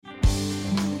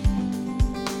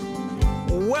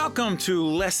Welcome to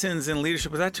Lessons in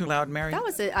Leadership. Was that too loud, Mary? That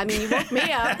was it. I mean, you woke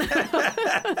me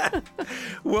up.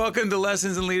 Welcome to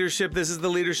Lessons in Leadership. This is the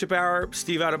Leadership Hour.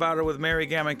 Steve Adubato with Mary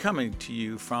Gammon coming to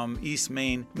you from East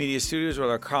Main Media Studios with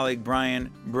our colleague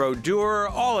Brian Brodeur.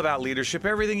 All about leadership,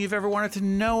 everything you've ever wanted to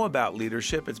know about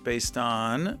leadership. It's based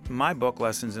on my book,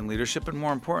 Lessons in Leadership, but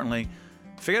more importantly,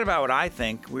 forget about what I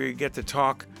think. We get to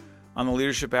talk on the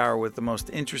Leadership Hour with the most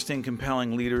interesting,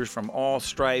 compelling leaders from all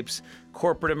stripes,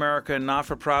 corporate America,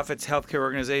 not-for-profits, healthcare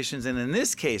organizations, and in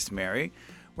this case, Mary,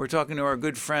 we're talking to our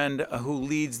good friend who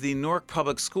leads the Newark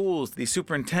Public Schools, the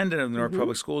superintendent of the Newark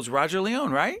Public Schools, Roger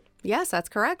Leone, right? Yes, that's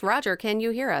correct. Roger, can you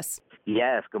hear us?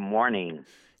 Yes, good morning.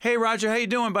 Hey, Roger, how you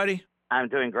doing, buddy? I'm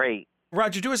doing great.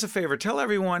 Roger, do us a favor. Tell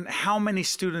everyone how many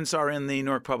students are in the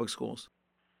Newark Public Schools.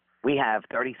 We have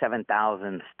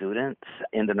 37,000 students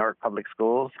in the Newark Public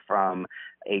Schools from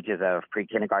ages of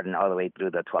pre-kindergarten all the way through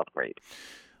the 12th grade.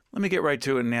 Let me get right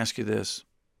to it and ask you this.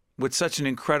 With such an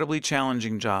incredibly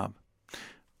challenging job,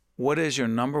 what is your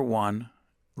number one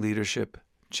leadership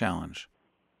challenge?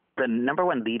 The number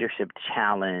one leadership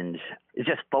challenge is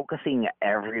just focusing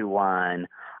everyone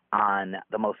on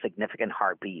the most significant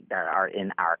heartbeat that are in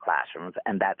our classrooms,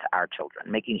 and that's our children.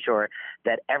 Making sure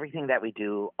that everything that we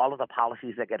do, all of the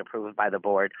policies that get approved by the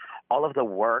board, all of the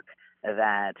work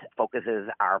that focuses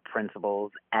our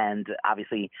principals and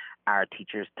obviously our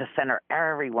teachers to center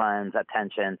everyone's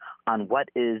attention on what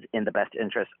is in the best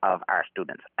interest of our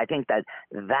students. I think that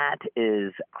that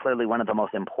is clearly one of the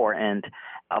most important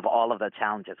of all of the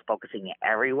challenges, focusing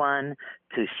everyone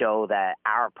to show that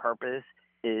our purpose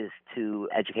is to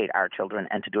educate our children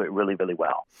and to do it really, really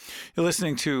well. You're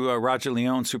listening to Roger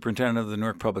Leone, superintendent of the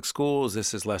Newark Public Schools.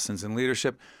 This is Lessons in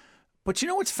Leadership. But you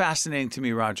know what's fascinating to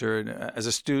me, Roger, as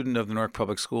a student of the Newark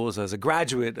Public Schools, as a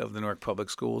graduate of the Newark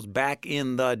Public Schools, back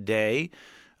in the day,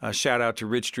 shout out to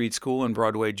Ridge Street School and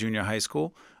Broadway Junior High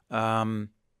School. Now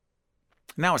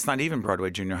it's not even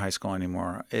Broadway Junior High School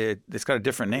anymore. It's got a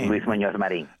different name. Luis Muñoz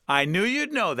Marin. I knew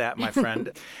you'd know that, my friend.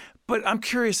 But I'm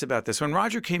curious about this. When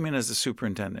Roger came in as the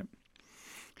superintendent,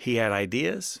 he had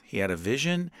ideas, he had a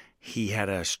vision, he had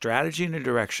a strategy and a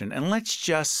direction. And let's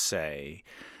just say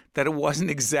that it wasn't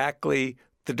exactly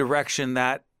the direction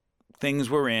that things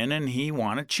were in and he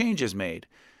wanted changes made.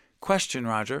 Question,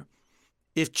 Roger,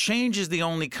 if change is the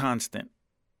only constant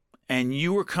and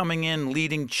you were coming in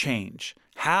leading change,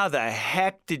 how the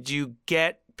heck did you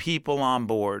get people on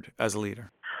board as a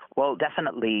leader? Well,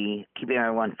 definitely keeping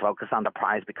everyone focused on the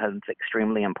prize because it's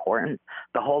extremely important.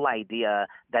 The whole idea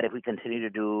that if we continue to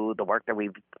do the work that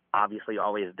we've obviously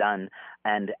always done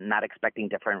and not expecting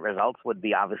different results would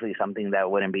be obviously something that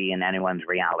wouldn't be in anyone's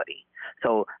reality.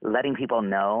 So letting people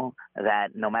know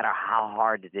that no matter how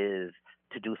hard it is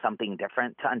to do something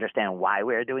different, to understand why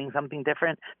we're doing something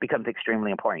different becomes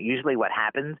extremely important. Usually what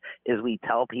happens is we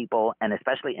tell people, and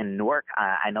especially in Newark,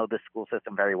 I know the school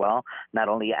system very well, not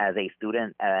only as a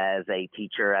student, as a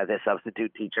teacher, as a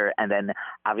substitute teacher, and then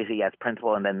obviously as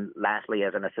principal, and then lastly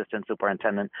as an assistant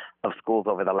superintendent of schools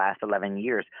over the last 11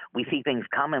 years. We see things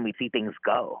come and we see things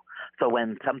go. So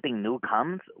when something new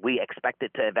comes, we expect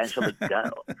it to eventually go.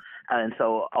 And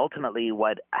so ultimately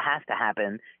what has to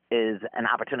happen is an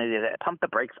opportunity to pump the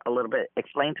brakes a little bit,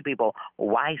 explain to people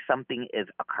why something is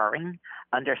occurring,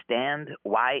 understand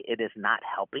why it is not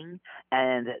helping,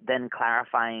 and then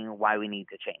clarifying why we need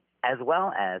to change, as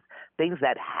well as things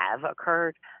that have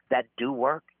occurred that do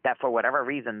work, that for whatever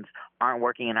reasons aren't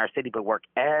working in our city but work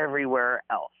everywhere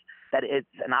else. That it's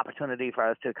an opportunity for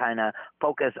us to kind of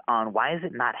focus on why is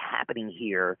it not happening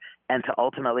here and to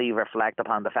ultimately reflect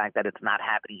upon the fact that it's not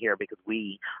happening here because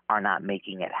we are not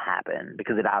making it happen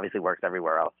because it obviously works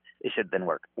everywhere else. It should then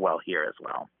work well here as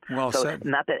well. Well so said.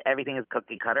 Not that everything is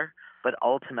cookie cutter, but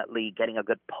ultimately getting a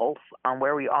good pulse on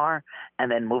where we are and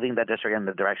then moving the district in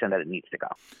the direction that it needs to go.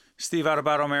 Steve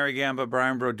Adubato, Mary Gamba,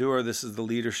 Brian Brodeur. This is the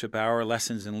Leadership Hour,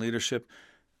 Lessons in Leadership.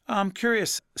 I'm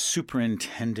curious,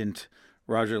 Superintendent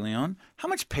Roger Leone, how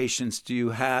much patience do you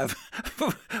have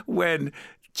when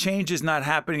change is not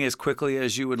happening as quickly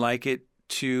as you would like it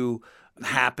to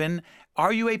happen?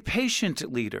 Are you a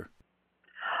patient leader?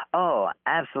 Oh,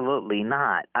 absolutely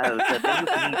not. I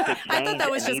thought that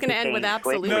was just going to end with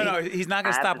absolutely. No, he's not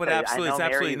going to stop with absolutely. It's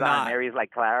absolutely not. Mary's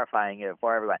like clarifying it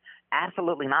for everyone.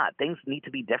 Absolutely not. Things need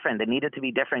to be different. They needed to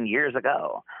be different years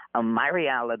ago. My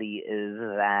reality is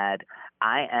that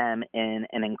I am in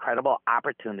an incredible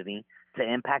opportunity to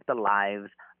impact the lives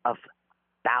of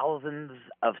thousands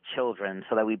of children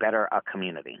so that we better our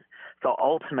community. So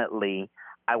ultimately,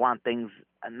 I want things,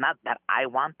 not that I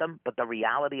want them, but the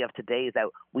reality of today is that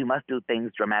we must do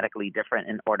things dramatically different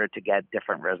in order to get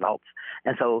different results.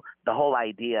 And so the whole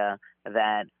idea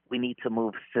that we need to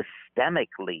move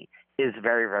systemically is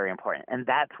very, very important. And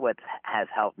that's what has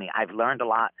helped me. I've learned a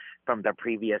lot from the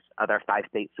previous other 5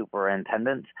 state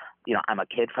superintendents. I'm a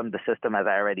kid from the system, as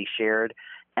I already shared.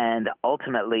 And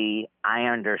ultimately, I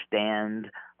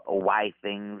understand why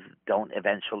things don't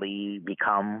eventually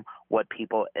become what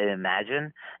people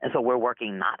imagine. And so we're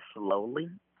working not slowly.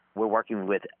 We're working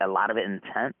with a lot of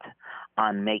intent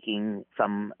on making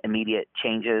some immediate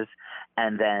changes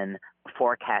and then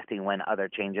forecasting when other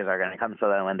changes are going to come so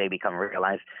that when they become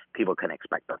realized, people can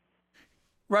expect them.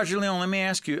 Roger Leone, let me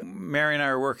ask you, Mary and I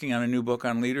are working on a new book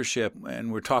on leadership,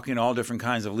 and we're talking to all different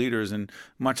kinds of leaders, and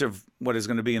much of what is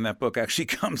going to be in that book actually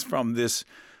comes from this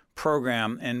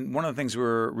program. And one of the things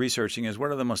we're researching is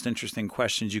what are the most interesting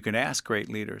questions you could ask great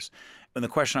leaders? And the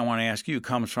question I want to ask you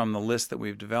comes from the list that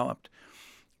we've developed.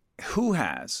 Who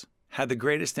has had the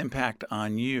greatest impact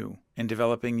on you in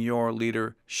developing your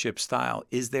leadership style?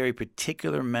 Is there a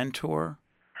particular mentor?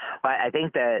 I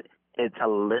think that it's a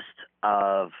list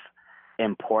of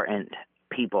important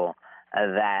people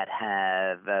that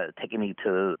have taken me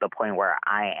to the point where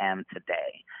I am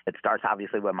today. It starts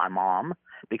obviously with my mom,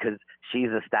 because she's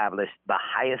established the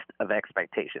highest of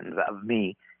expectations of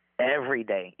me every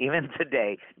day, even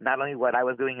today, not only what I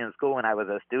was doing in school when I was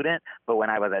a student, but when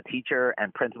I was a teacher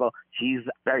and principal. She's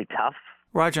very tough.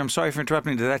 Roger, I'm sorry for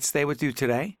interrupting. Did that stay with you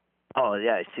today? Oh,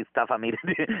 yeah, she's tough on me.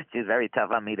 She's very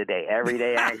tough on me today, every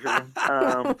day, actually.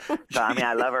 So,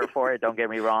 I love her for it. Don't get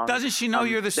me wrong. Doesn't she know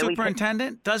you're the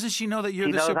superintendent? Doesn't she know that you're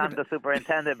the superintendent? She knows I'm the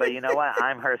superintendent, but you know what?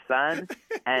 I'm her son,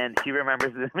 and she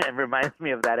remembers and reminds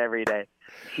me of that every day.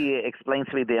 She explains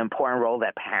to me the important role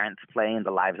that parents play in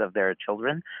the lives of their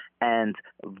children and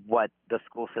what the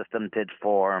school system did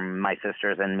for my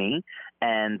sisters and me,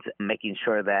 and making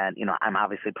sure that, I'm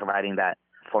obviously providing that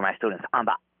for my students. On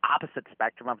the opposite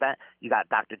spectrum of that, you got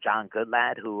Dr. John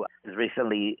Goodlad, who is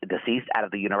recently deceased, out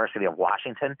of the University of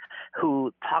Washington,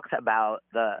 who talks about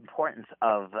the importance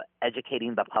of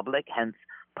educating the public, hence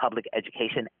public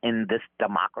education in this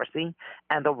democracy,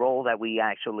 and the role that we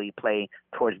actually play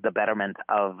towards the betterment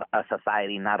of a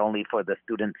society, not only for the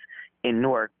students in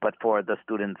Newark, but for the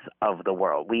students of the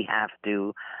world. We have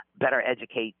to better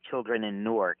educate children in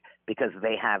Newark because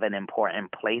they have an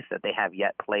important place that they have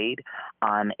yet played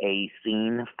on a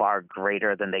scene far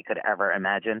greater than they could ever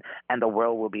imagine. And the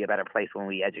world will be a better place when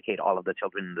we educate all of the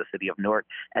children in the city of Newark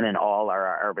and in all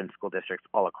our urban school districts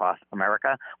all across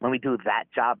America. When we do that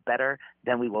job better,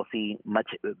 then we will see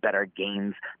much better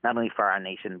gains, not only for our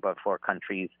nation, but for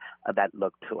countries that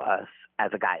look to us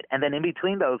as a guide. And then in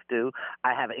between those two,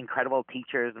 I have incredible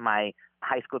teachers. My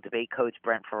high school debate coach,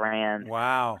 Brent Ferrand.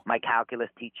 Wow. My calculus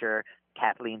teacher,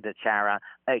 Kathleen DeChara,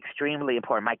 extremely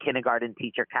important. My kindergarten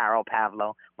teacher, Carol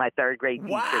Pavlo. My third grade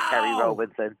teacher, Terry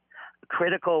Robinson.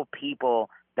 Critical people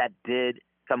that did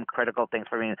some critical things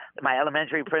for me. My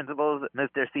elementary principals,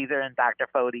 Mr. Caesar and Dr.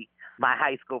 Fody. My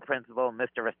high school principal,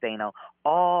 Mr. Restaino.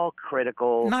 All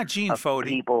critical Not Gene Fody.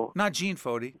 People. Not Gene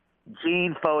Fody.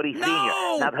 Gene Fody Sr.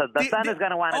 Now, the son is going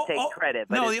to want to take credit.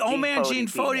 But no, the old man, Gene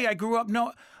Fody. Fody, I grew up,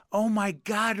 oh my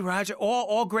God, Roger.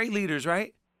 All great leaders,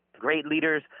 right? Great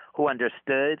leaders who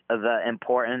understood the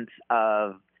importance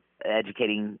of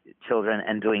educating children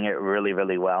and doing it really,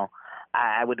 really well.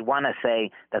 I would want to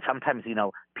say that sometimes,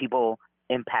 people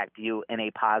impact you in a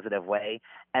positive way,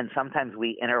 and sometimes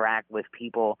we interact with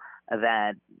people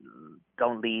that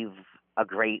don't leave a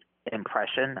great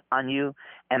impression on you.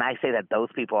 And I say that those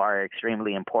people are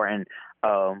extremely important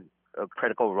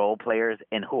critical role players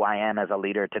in who I am as a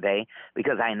leader today,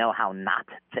 because I know how not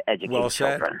to educate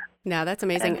children. No, that's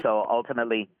amazing. And so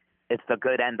ultimately, it's the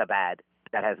good and the bad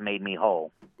that has made me whole.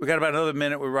 We got about another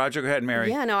minute with Roger. Go ahead, Mary.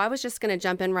 Yeah, no, I was just going to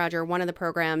jump in, Roger. One of the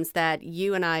programs that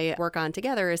you and I work on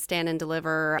together is Stand and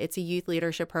Deliver. It's a youth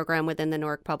leadership program within the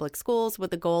Newark Public Schools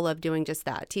with the goal of doing just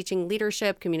that, teaching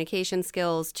leadership, communication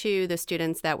skills to the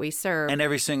students that we serve. And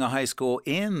every single high school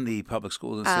in the public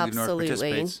schools in the city of Newark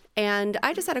participates. And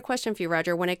I just had a question for you,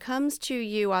 Roger. When it comes to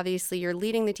you, obviously, you're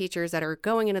leading the teachers that are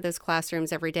going into those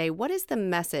classrooms every day. What is the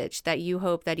message that you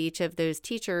hope that each of those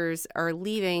teachers are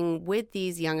leaving with these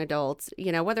young adults,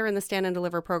 whether in the Stand and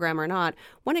Deliver program or not,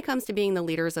 when it comes to being the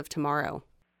leaders of tomorrow?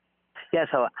 Yeah,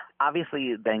 so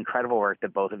obviously the incredible work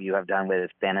that both of you have done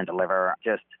with Stand and Deliver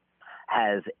just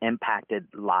has impacted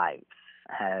lives,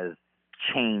 has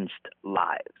changed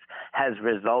lives, has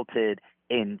resulted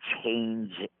in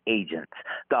change agents.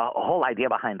 The whole idea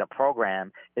behind the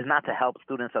program is not to help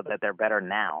students so that they're better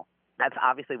now. That's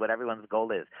obviously what everyone's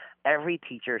goal is. Every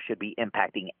teacher should be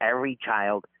impacting every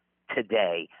child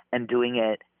today and doing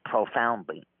it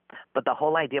profoundly. But the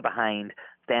whole idea behind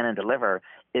Stand and Deliver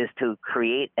is to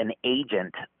create an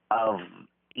agent of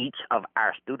each of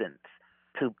our students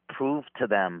to prove to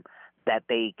them that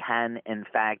they can, in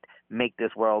fact, make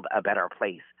this world a better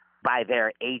place by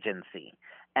their agency.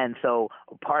 And so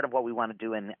part of what we want to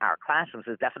do in our classrooms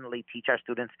is definitely teach our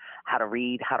students how to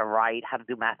read, how to write, how to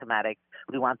do mathematics.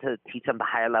 We want to teach them the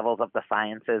higher levels of the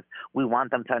sciences. We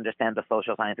want them to understand the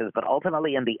social sciences. But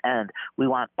ultimately, in the end, we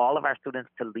want all of our students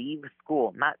to leave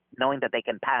school not knowing that they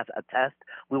can pass a test.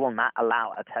 We will not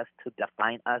allow a test to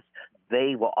define us.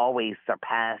 They will always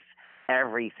surpass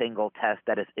every single test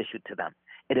that is issued to them.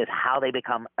 It is how they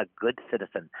become a good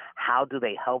citizen. How do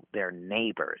they help their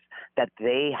neighbors? That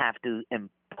they have to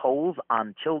impose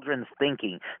on children's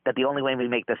thinking that the only way we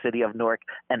make the city of Newark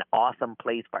an awesome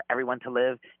place for everyone to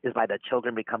live is by the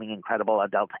children becoming incredible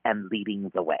adults and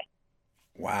leading the way.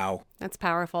 Wow. That's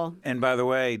powerful. And by the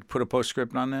way, put a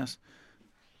postscript on this.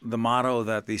 The motto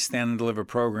that the Stand and Deliver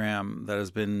program that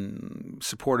has been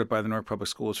supported by the Newark Public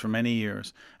Schools for many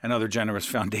years and other generous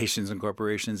foundations and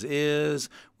corporations is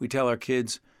we tell our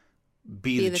kids,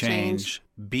 be the change.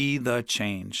 Be the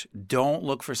change. Don't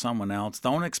look for someone else.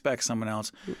 Don't expect someone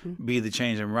else. Be the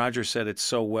change. And Roger said it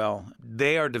so well.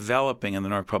 They are developing in the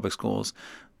Newark Public Schools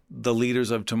the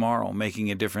leaders of tomorrow,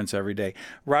 making a difference every day.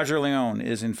 Roger Leone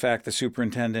is, in fact, the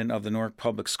superintendent of the Newark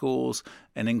Public Schools,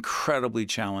 an incredibly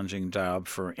challenging job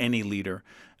for any leader.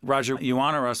 Roger, you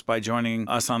honor us by joining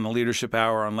us on the Leadership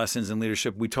Hour on Lessons in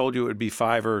Leadership. We told you it would be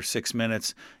 5 or 6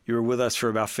 minutes. You were with us for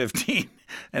about 15,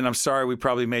 and I'm sorry we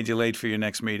probably made you late for your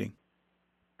next meeting.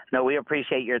 No, we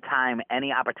appreciate your time.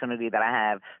 Any opportunity that I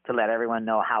have to let everyone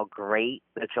know how great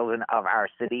the children of our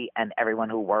city and everyone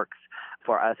who works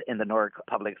for us in the Newark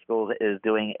Public Schools is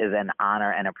doing is an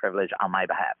honor and a privilege on my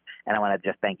behalf. And I want to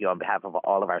just thank you on behalf of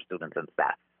all of our students and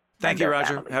staff. Thank you,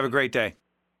 Roger. Families. Have a great day.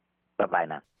 Bye-bye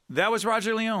now. That was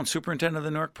Roger Leone, superintendent of the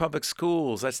Newark Public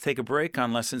Schools. Let's take a break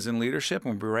on Lessons in Leadership,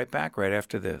 and we'll be right back right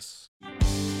after this.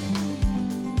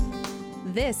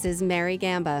 This is Mary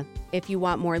Gamba. If you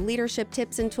want more leadership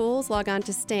tips and tools, log on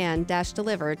to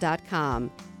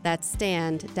stand-deliver.com. That's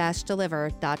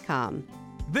stand-deliver.com.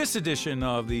 This edition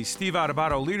of the Steve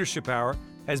Adubato Leadership Hour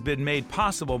has been made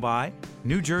possible by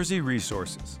New Jersey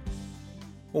Resources.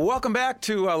 Well, welcome back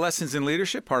to Lessons in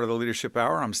Leadership, part of the Leadership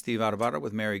Hour. I'm Steve Adubato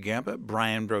with Mary Gamba,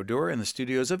 Brian Brodeur in the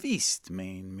studios of East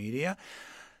Main Media.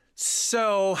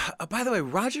 So, by the way,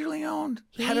 Roger Leone,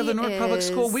 head of the Newark Public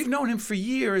School, we've known him for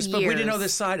years, but we didn't know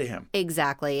this side of him.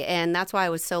 Exactly. And that's why I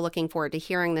was so looking forward to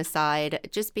hearing this side,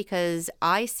 just because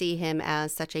I see him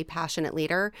as such a passionate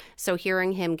leader. So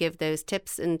hearing him give those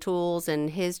tips and tools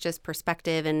and his just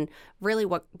perspective and really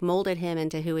what molded him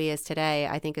into who he is today,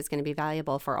 I think is going to be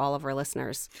valuable for all of our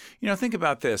listeners. You know, think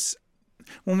about this.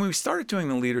 When we started doing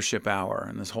the Leadership Hour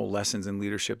and this whole Lessons in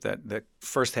Leadership, that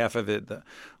first half of it, the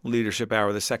Leadership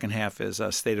Hour, the second half is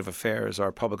State of Affairs,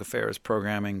 our public affairs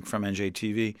programming from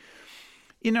NJTV.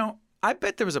 You know, I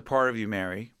bet there was a part of you,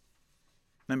 Mary,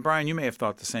 and Brian, you may have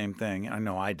thought the same thing. I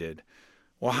know I did.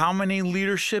 Well, how many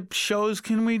leadership shows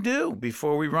can we do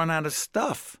before we run out of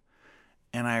stuff?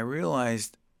 And I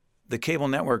realized the cable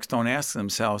networks don't ask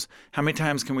themselves, how many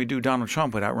times can we do Donald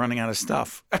Trump without running out of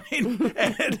stuff? I mean,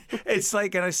 and it's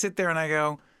like, and I sit there and I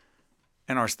go,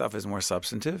 and our stuff is more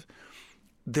substantive.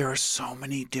 There are so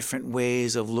many different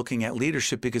ways of looking at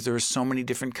leadership because there are so many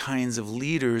different kinds of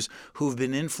leaders who've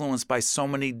been influenced by so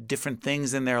many different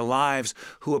things in their lives,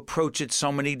 who approach it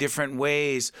so many different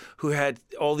ways, who had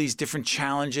all these different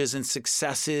challenges and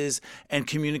successes and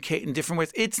communicate in different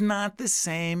ways. It's not the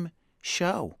same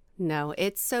show. No,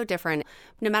 it's so different.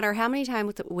 No matter how many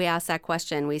times we ask that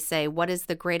question, we say, what is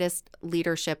the greatest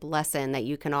leadership lesson that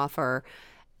you can offer?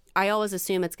 I always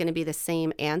assume it's going to be the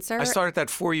same answer. I started that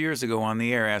 4 years ago on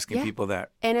the air asking people that.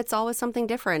 And it's always something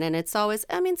different. And it's always,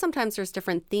 I mean, sometimes there's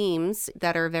different themes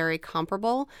that are very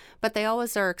comparable, but they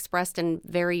always are expressed in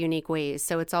very unique ways.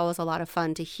 So it's always a lot of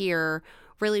fun to hear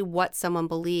really what someone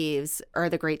believes are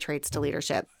the great traits to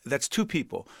leadership. That's two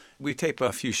people. We tape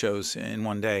a few shows in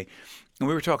one day. And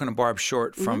we were talking to Barb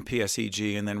Short from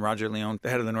PSEG and then Roger Leone, the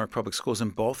head of the Newark Public Schools,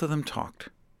 and both of them talked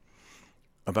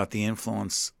about the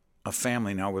influence of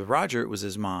family. Now, with Roger, it was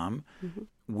his mom.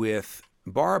 With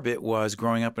Barb, it was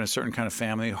growing up in a certain kind of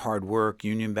family, hard work,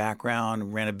 union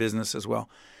background, ran a business as well.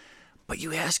 But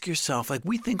you ask yourself, like,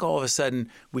 we think all of a sudden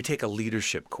we take a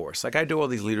leadership course. Like, I do all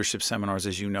these leadership seminars,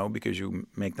 as you know, because you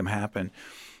make them happen.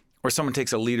 Or someone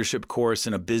takes a leadership course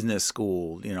in a business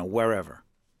school, you know, wherever.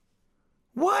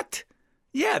 What?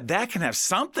 Yeah, that can have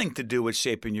something to do with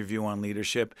shaping your view on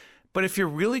leadership. But if you're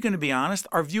really going to be honest,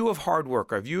 our view of hard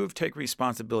work, our view of take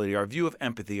responsibility, our view of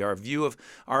empathy, our view of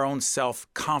our own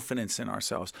self-confidence in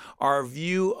ourselves, our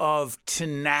view of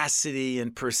tenacity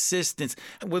and persistence.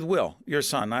 With Will, your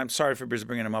son, I'm sorry for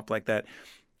bringing him up like that.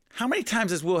 How many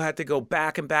times has Will had to go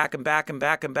back and back and back and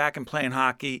back and back and playing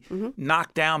hockey,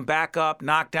 knock down, back up,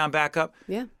 knock down, back up?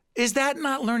 Yeah. Is that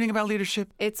not learning about leadership?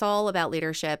 It's all about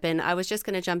leadership. And I was just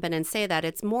going to jump in and say that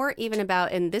it's more even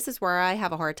about, and this is where I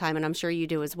have a hard time, and I'm sure you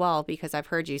do as well, because I've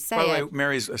heard you say By the it. way,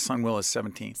 Mary's son Will is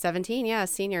 17. 17, yeah,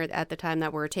 senior at the time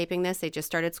that we're taping this. They just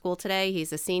started school today.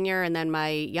 He's a senior, and then my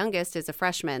youngest is a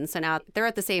freshman. So now they're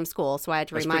at the same school. So I had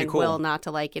to That's remind pretty cool. Will not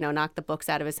to knock the books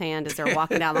out of his hand as they're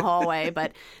walking down the hallway.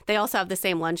 But they also have the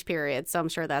same lunch period, so I'm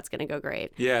sure that's going to go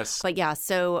great. Yes. But yeah,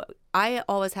 so I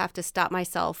always have to stop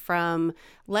myself from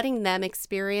letting them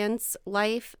experience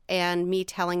life and me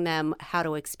telling them how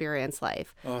to experience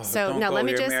life. Oh, so don't now go let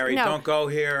me here, just Mary. no. Don't go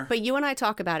here. But you and I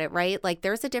talk about it, right? Like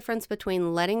there's a difference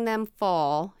between letting them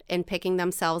fall and picking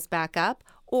themselves back up,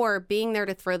 or being there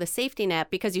to throw the safety net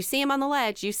because you see them on the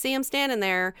ledge, you see them standing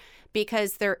there,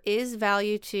 because there is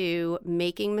value to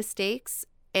making mistakes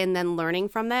and then learning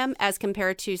from them, as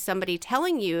compared to somebody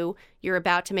telling you you're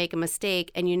about to make a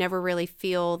mistake and you never really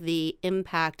feel the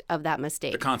impact of that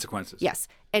mistake. The consequences. Yes.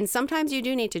 And sometimes you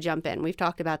do need to jump in. We've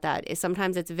talked about that.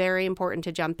 Sometimes it's very important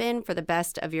to jump in for the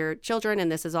best of your children,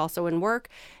 and this is also in work,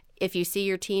 if you see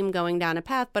your team going down a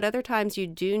path. But other times you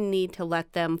do need to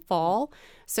let them fall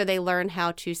so they learn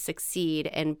how to succeed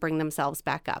and bring themselves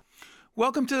back up.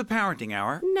 Welcome to the Parenting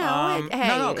Hour. No,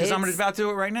 because I'm about to do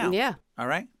it right now. Yeah. All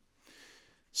right?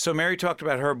 So Mary talked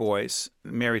about her boys.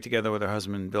 Mary, together with her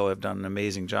husband, Bill, have done an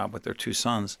amazing job with their two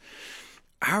sons.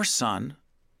 Our son,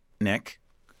 Nick,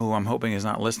 who I'm hoping is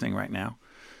not listening right now,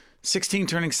 16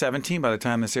 turning 17. By the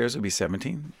time this airs, will be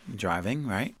 17, driving,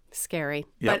 right? Scary,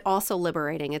 Yep. but also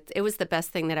liberating. It was the best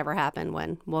thing that ever happened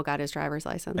when Will got his driver's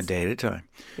license. A day at a time.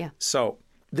 Yeah. So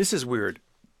this is weird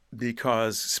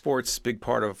because sports is a big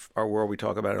part of our world. We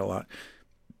talk about it a lot.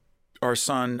 Our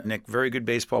son, Nick, very good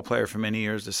baseball player for many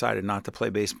years, decided not to play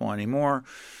baseball anymore.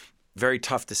 Very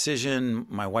tough decision.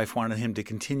 My wife wanted him to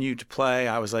continue to play.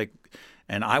 I was like,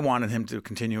 and I wanted him to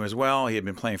continue as well. He had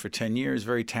been playing for 10 years,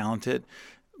 very talented.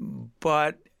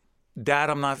 But, Dad,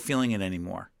 I'm not feeling it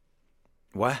anymore.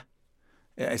 What?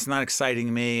 It's not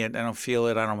exciting me. I don't feel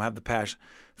it. I don't have the passion.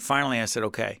 Finally, I said,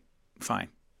 okay, fine.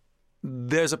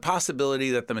 There's a possibility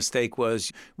that the mistake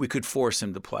was we could force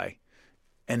him to play.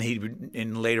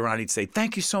 And later on, he'd say,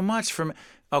 thank you so much for me.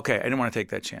 Okay, I didn't want to take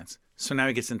that chance. So now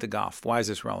he gets into golf. Why is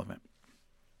this relevant?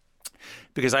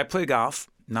 Because I play golf,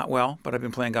 not well, but I've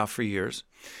been playing golf for years.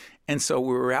 And so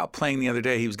we were out playing the other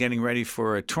day. He was getting ready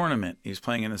for a tournament. He was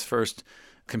playing in his first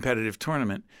competitive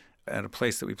tournament at a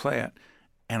place that we play at.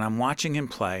 And I'm watching him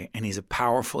play, and he's a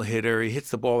powerful hitter. He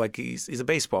hits the ball like he's a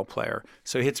baseball player.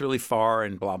 So he hits really far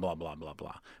and blah, blah, blah, blah,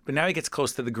 blah. But now he gets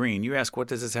close to the green. You ask, what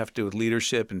does this have to do with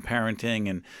leadership and parenting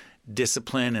and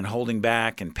discipline and holding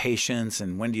back and patience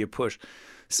and when do you push?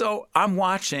 So I'm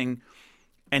watching,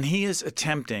 and he is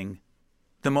attempting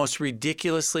the most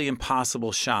ridiculously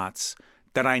impossible shots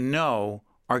that I know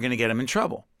are going to get him in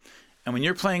trouble. And when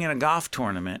you're playing in a golf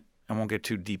tournament, I won't get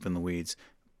too deep in the weeds,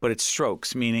 but it's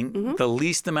strokes, meaning the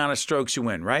least amount of strokes you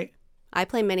win, right? I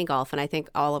play mini golf, and I think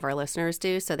all of our listeners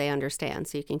do, so they understand,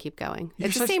 so you can keep going.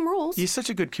 It's the same rules. You're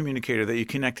such a good communicator that you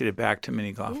connected it back to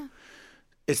mini golf. Yeah.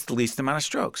 It's the least amount of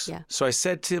strokes. Yeah. So I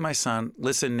said to my son,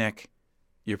 listen, Nick,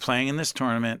 you're playing in this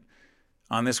tournament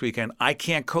on this weekend. I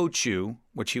can't coach you,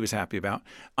 which he was happy about.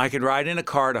 I could ride in a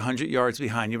car at 100 yards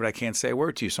behind you, but I can't say a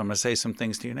word to you, so I'm going to say some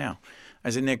things to you now. I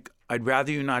said, Nick, I'd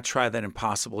rather you not try that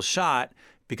impossible shot,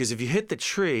 because if you hit the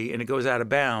tree and it goes out of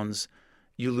bounds,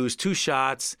 you lose 2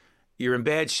 shots, you're in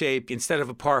bad shape. Instead of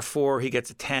a par 4, he gets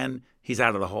a 10, he's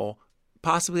out of the hole,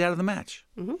 possibly out of the match.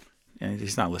 And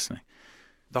he's not listening.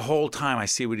 The whole time I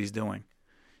see what he's doing.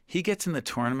 He gets in the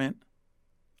tournament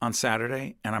on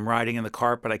Saturday, and I'm riding in the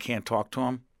cart, but I can't talk to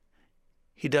him.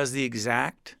 He does the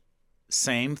exact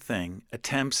same thing,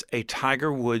 attempts a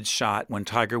Tiger Woods shot when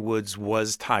Tiger Woods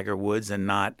was Tiger Woods and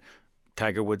not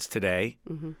Tiger Woods today.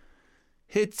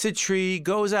 Hits a tree,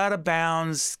 goes out of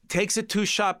bounds, takes a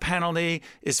 2-shot penalty,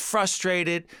 is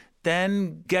frustrated,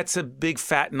 then gets a big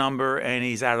fat number, and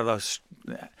he's out of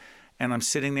the... And I'm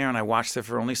sitting there, and I watched it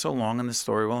for only so long, and the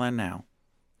story will end now.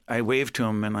 I waved to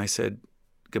him, and I said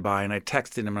goodbye, and I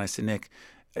texted him, and I said, Nick,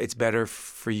 it's better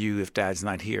for you if Dad's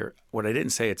not here. What I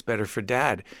didn't say, it's better for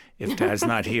Dad if Dad's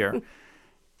not here.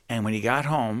 And when he got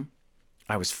home,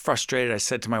 I was frustrated. I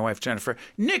said to my wife, Jennifer,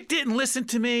 Nick didn't listen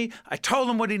to me. I told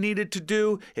him what he needed to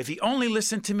do. If he only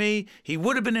listened to me, he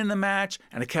would have been in the match.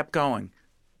 And it kept going.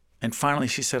 And finally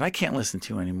she said, I can't listen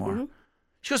to you anymore. Mm-hmm.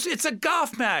 She goes, it's a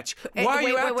golf match. Why are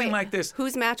you acting like this?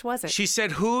 Whose match was it? She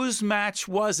said, whose match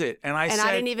was it? And I said... And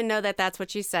I didn't even know that that's what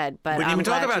she said, but we didn't I'm even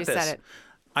talk glad about you this. said it.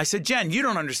 I said, Jen, you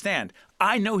don't understand.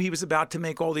 I know he was about to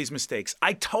make all these mistakes.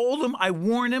 I told him, I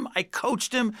warned him, I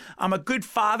coached him. I'm a good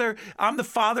father. I'm the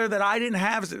father that I didn't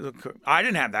have. I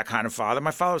didn't have that kind of father.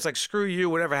 My father was like, screw you.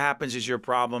 Whatever happens is your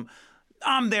problem.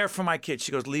 I'm there for my kid.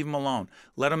 She goes, leave him alone.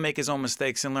 Let him make his own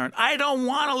mistakes and learn. I don't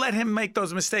want to let him make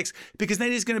those mistakes because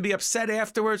then he's going to be upset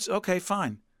afterwards. Okay,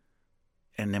 fine.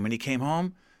 And then when he came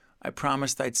home, I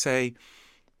promised I'd say,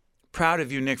 proud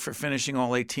of you, Nick, for finishing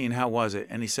all 18. How was it?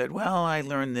 And he said, well, I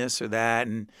learned this or that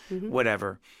and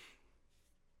whatever.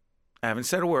 I haven't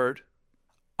said a word.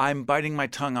 I'm biting my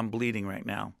tongue. I'm bleeding right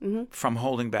now from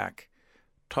holding back.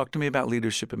 Talk to me about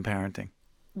leadership and parenting.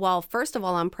 Well, first of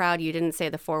all, I'm proud you didn't say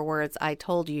the 4 words, I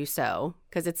told you so,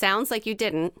 because it sounds like you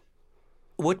didn't.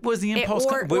 What was the impulse?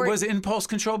 Was it impulse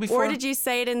control before? Or did you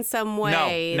say it in some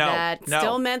way that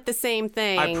still meant the same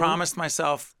thing? I promised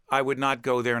myself I would not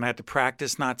go there, and I had to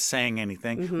practice not saying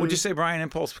anything. Would you say, Brian,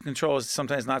 impulse control is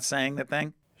sometimes not saying the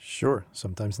thing? Sure.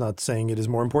 Sometimes not saying it is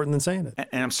more important than saying it.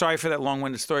 And I'm sorry for that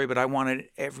long-winded story, but I wanted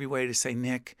every way to say,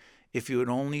 Nick, if you had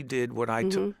only did what I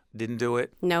didn't do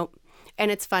it. Nope. And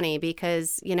it's funny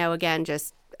because, again,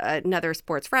 just another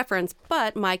sports reference,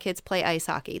 but my kids play ice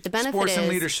hockey. The benefit Sports is, and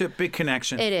leadership, big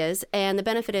connection. It is. And the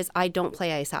benefit is I don't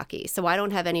play ice hockey. So I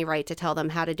don't have any right to tell them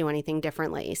how to do anything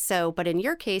differently. So, but in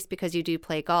your case, because you do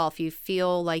play golf, you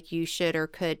feel like you should or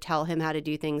could tell him how to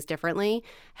do things differently.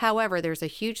 However, there's a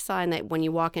huge sign that when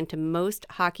you walk into most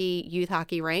youth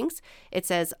hockey rinks, it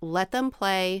says, let them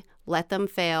play, let them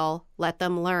fail, let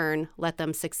them learn, let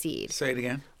them succeed. Say it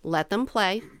again. Let them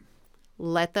play.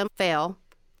 Let them fail,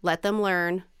 let them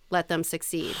learn, let them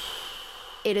succeed.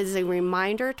 It is a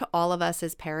reminder to all of us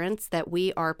as parents that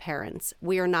we are parents.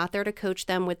 We are not there to coach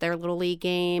them with their little league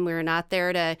game. We are not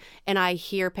there to, and I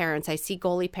hear parents, I see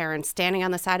goalie parents standing on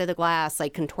the side of the glass,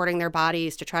 like contorting their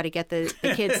bodies to try to get the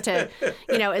kids to,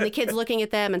 and the kids looking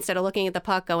at them instead of looking at the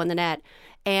puck go in the net.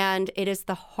 And it is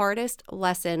the hardest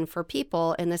lesson for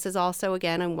people. And this is also,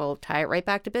 again, and we'll tie it right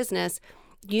back to business,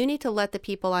 you need to let the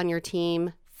people on your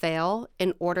team fail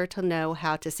in order to know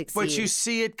how to succeed. But you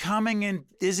see it coming, and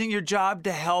isn't your job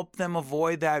to help them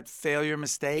avoid that failure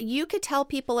mistake? You could tell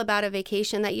people about a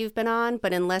vacation that you've been on,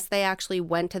 but unless they actually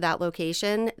went to that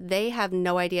location, they have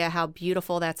no idea how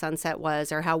beautiful that sunset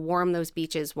was or how warm those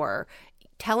beaches were.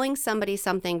 Telling somebody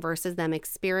something versus them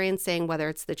experiencing, whether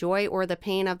it's the joy or the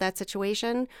pain of that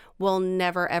situation, will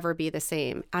never, ever be the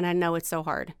same. And I know it's so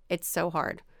hard. It's so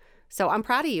hard. So I'm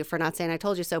proud of you for not saying I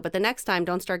told you so. But the next time,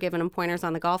 don't start giving him pointers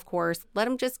on the golf course. Let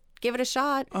him just give it a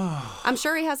shot. Oh. I'm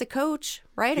sure he has a coach,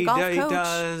 right? A golf coach. He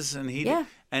does.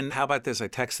 And how about this? I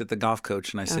texted the golf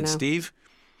coach and I said, Steve,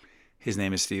 his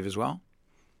name is Steve as well.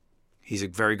 He's a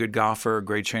very good golfer, a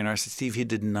great trainer. I said, Steve, he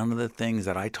did none of the things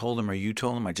that I told him or you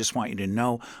told him. I just want you to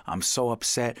know I'm so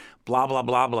upset, blah, blah,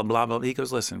 blah, blah, blah, blah. He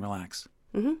goes, listen, relax.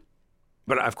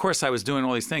 But of course I was doing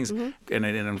all these things and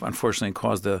it unfortunately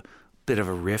caused a bit of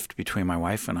a rift between my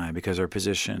wife and I because our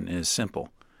position is simple.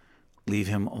 Leave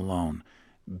him alone.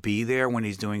 Be there when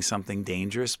he's doing something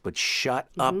dangerous, but shut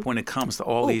up when it comes to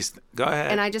all these. Go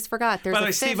ahead. And I just forgot. There's By the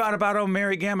way, Steve Adubato,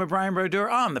 Mary Gamma, Brian Brodeur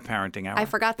on the Parenting Hour. I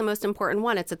forgot the most important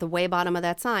one. It's at the way bottom of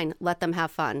that sign. Let them have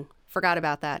fun. Forgot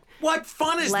about that. What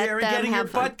fun is there in getting your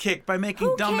butt kicked by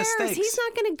making dumb mistakes? He's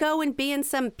not going to go and be in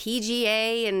some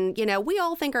PGA and, we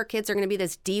all think our kids are going to be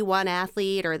this D1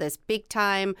 athlete or this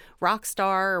big-time rock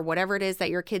star or whatever it is that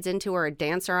your kid's into or a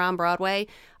dancer on Broadway.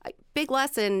 Big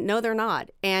lesson, no, they're not.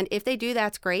 And if they do,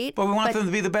 that's great. But we want them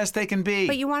to be the best they can be.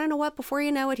 But you want to know what? Before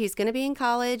you know it, he's going to be in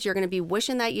college. You're going to be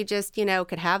wishing that you just,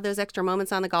 could have those extra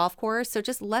moments on the golf course. So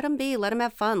just let him be. Let him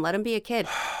have fun. Let him be a kid.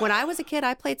 When I was a kid,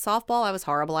 I played softball. I was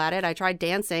horrible at it. I tried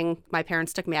dancing. My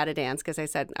parents took me out of dance because they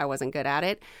said I wasn't good at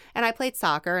it. And I played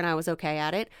soccer, and I was okay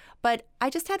at it. But I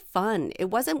just had fun.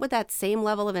 It wasn't with that same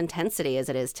level of intensity as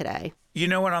it is today. You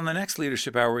know what? On the next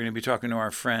Leadership Hour, we're going to be talking to our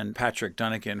friend Patrick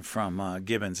Dunnigan from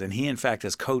Gibbons. And he, in fact,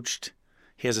 has coached.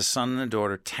 He has a son and a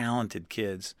daughter, talented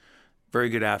kids, very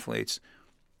good athletes.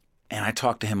 And I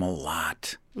talked to him a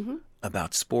lot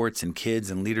about sports and kids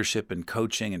and leadership and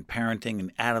coaching and parenting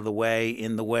and out of the way,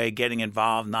 in the way, getting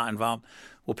involved, not involved.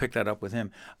 we'll pick that up with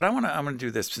him. But I'm gonna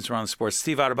do this since we're on the sports.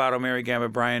 Steve Adubato, Mary Gamma,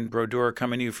 Brian Brodeur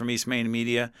coming to you from East Main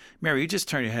Media. Mary, you just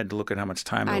turn your head to look at how much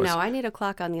time there was. I know. I need a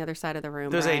clock on the other side of the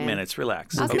room. There's Brian. 8 minutes.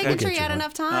 Relax. I was making sure you had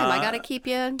enough time. I got to keep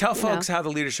you. Tell folks how the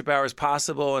Leadership Hour is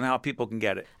possible and how people can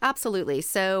get it. Absolutely.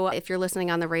 So if you're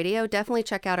listening on the radio, definitely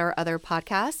check out our other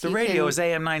podcasts. The radio is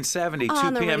AM 970, 2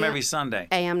 p.m. every Sunday.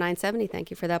 AM 970. Thank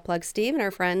you for that plug, Steve, and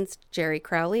our friends Jerry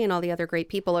Crowley and all the other great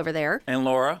people over there. And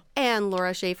Laura. And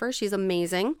Laura Schaefer. She's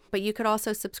amazing. But you could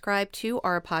also subscribe to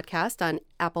our podcast on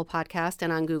Apple Podcast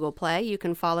and on Google Play. You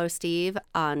can follow Steve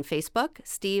on Facebook,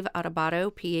 Steve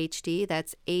Adubato, PhD.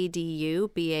 That's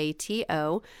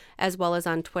ADUBATO, as well as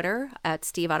on Twitter at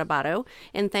Steve Adubato.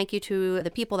 And thank you to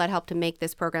the people that helped to make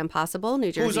this program possible.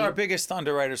 New Jersey. Who's our biggest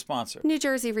underwriter sponsor? New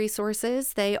Jersey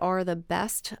Resources. They are the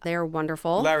best. They're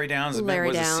wonderful. Larry Downs was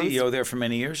a CEO there for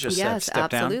many years. Just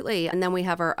stepped down. Absolutely. And then we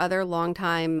have our other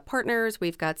longtime partners.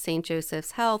 We've got St.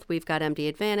 Joseph's Health. We've got MD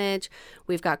Advantage.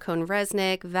 We've got Cone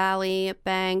Resnick, Valley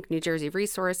Bank, New Jersey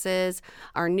Resources.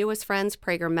 Our newest friends,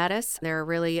 Prager Metis. They're a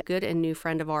really good and new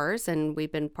friend of ours, and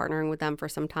we've been partnering with them for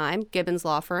some time. Gibbons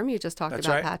Law Firm, you just talked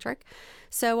about, right. Patrick.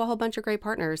 So a whole bunch of great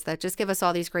partners that just give us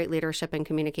all these great leadership and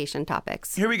communication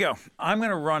topics. Here we go. I'm going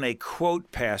to run a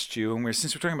quote past you, and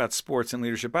since we're talking about sports and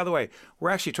leadership, by the way, we're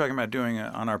actually talking about doing,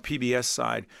 on our PBS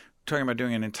side, talking about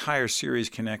doing an entire series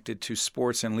connected to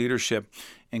sports and leadership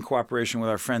in cooperation with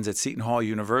our friends at Seton Hall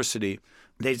University.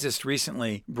 They just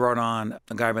recently brought on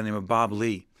a guy by the name of Bob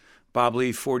Lee. Bob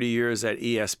Lee, 40 years at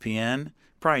ESPN.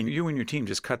 Brian, you and your team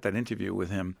just cut that interview with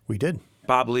him. We did.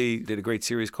 Bob Lee did a great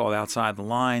series called Outside the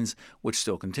Lines, which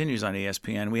still continues on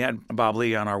ESPN. We had Bob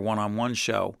Lee on our one-on-one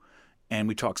show, and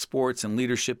we talked sports and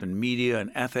leadership and media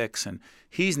and ethics. And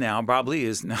Bob Lee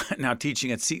is now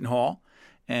teaching at Seton Hall.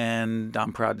 And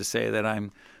I'm proud to say that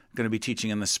I'm going to be teaching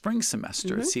in the spring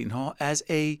semester at Seton Hall as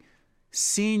a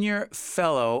senior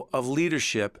fellow of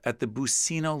leadership at the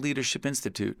Buccino Leadership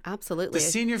Institute. Absolutely.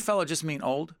 Does senior fellow just mean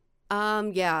old?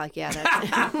 Yeah. That's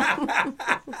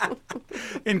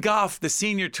In golf, the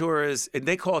senior tour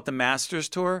they call it the Masters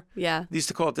Tour. Yeah. They used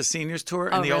to call it the Seniors Tour,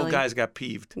 and the old guys got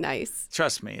peeved. Nice.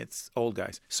 Trust me, it's old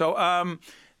guys. So the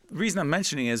reason I'm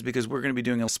mentioning is because we're going to be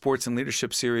doing a sports and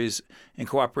leadership series in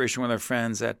cooperation with our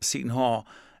friends at Seton Hall,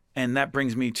 and that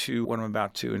brings me to what I'm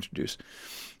about to introduce.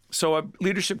 So a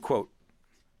leadership quote.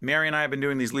 Mary and I have been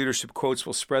doing these leadership quotes.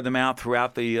 We'll spread them out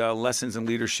throughout the Lessons in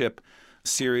Leadership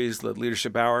series, the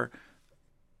Leadership Hour.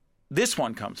 This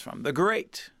one comes from the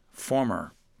great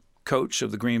former coach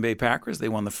of the Green Bay Packers. They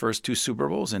won the first 2 Super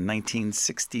Bowls in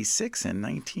 1966 and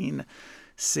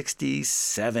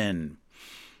 1967.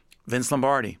 Vince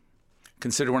Lombardi,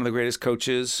 considered one of the greatest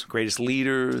coaches, greatest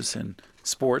leaders in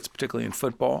sports, particularly in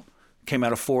football. Came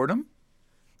out of Fordham,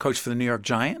 coached for the New York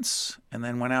Giants, and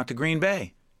then went out to Green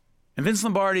Bay. And Vince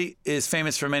Lombardi is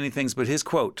famous for many things, but his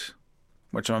quote,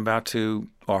 which I'm about to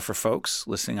offer folks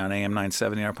listening on AM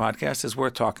 970, our podcast, is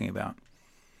worth talking about.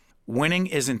 Winning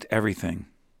isn't everything.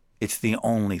 It's the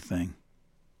only thing.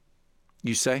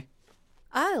 You say?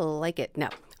 I like it. No.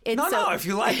 No, if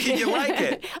you like it, you like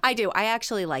it. I do. I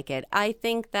actually like it. I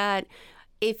think that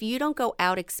if you don't go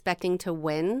out expecting to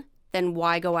win, then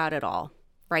why go out at all,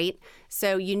 right?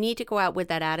 So you need to go out with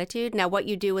that attitude. Now, what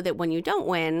you do with it when you don't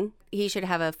win, he should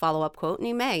have a follow-up quote, and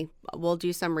he may. We'll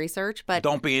do some research, but...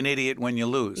 Don't be an idiot when you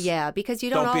lose. Yeah, because you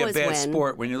don't always win. Don't be a bad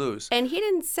sport when you lose. And he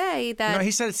didn't say that... No,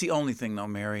 he said it's the only thing, though,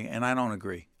 Mary, and I don't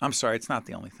agree. I'm sorry, it's not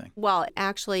the only thing. Well,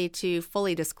 actually, to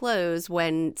fully disclose,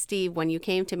 when you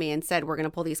came to me and said, we're going to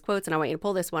pull these quotes and I want you to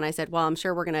pull this one, I said, well, I'm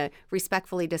sure we're going to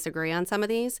respectfully disagree on some of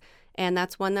these. And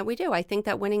that's one that we do. I think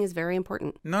that winning is very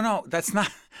important. No, that's not...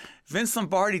 Vince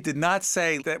Lombardi did not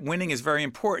say that winning is very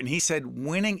important. He said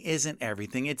winning isn't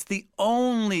everything. It's the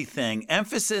only thing.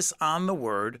 Emphasis on the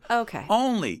word okay.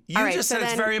 only. You just said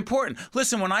it's very important.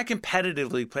 Listen, when I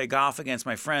competitively play golf against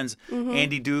my friends,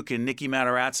 Andy Duke and Nicky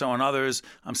Matarazzo and others,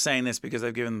 I'm saying this because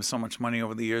I've given them so much money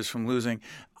over the years from losing.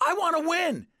 I want to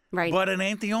win. Right. But it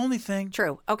ain't the only thing.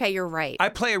 True. Okay, you're right. I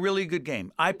play a really good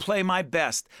game. I play my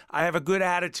best. I have a good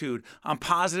attitude. I'm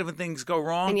positive when things go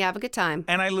wrong. And you have a good time.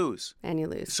 And I lose. And you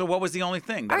lose. So what was the only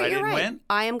thing? That All right, I didn't win?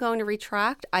 I am going to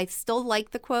retract. I still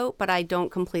like the quote, but I don't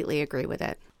completely agree with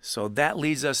it. So that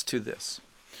leads us to this.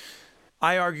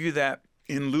 I argue that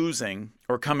in losing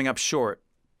or coming up short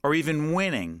or even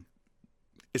winning,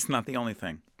 it's not the only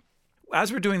thing.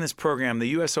 As we're doing this program, the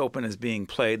U.S. Open is being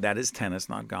played. That is tennis,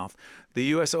 not golf. The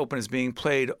U.S. Open is being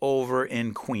played over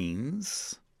in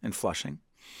Queens, in Flushing.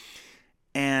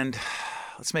 And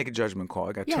let's make a judgment call.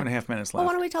 I got 2.5 minutes left. Well,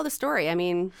 why don't we tell the story? I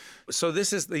mean... So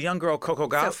this is the young girl, Coco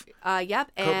Gauff.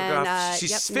 Yep. Coco Gauff.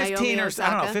 She's 15 Naomi or, Osaka.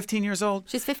 I don't know, 15 years old?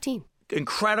 She's 15.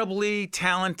 incredibly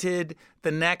talented,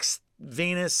 the next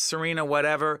Venus, Serena,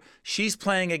 whatever. She's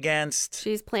playing against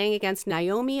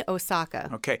Naomi Osaka.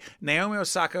 Okay. Naomi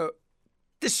Osaka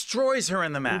destroys her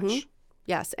in the match. Mm-hmm.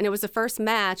 Yes, and it was the first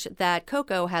match that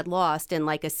Coco had lost in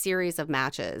like a series of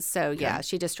matches. So, yeah,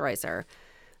 she destroys her.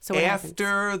 So what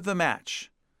After the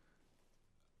match,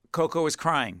 Coco is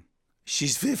crying.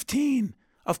 She's 15.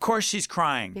 Of course she's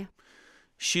crying. Yeah.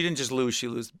 She didn't just lose, she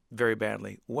lose very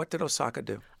badly. What did Osaka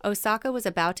do? Osaka was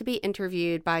about to be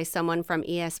interviewed by someone from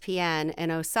ESPN,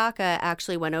 and Osaka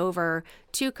actually went over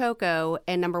to Coco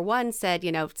and, number one, said,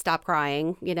 stop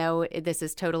crying. This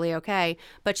is totally okay.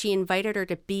 But she invited her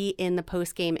to be in the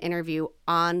post-game interview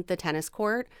on the tennis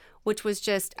court, which was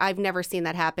just, I've never seen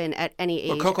that happen at any age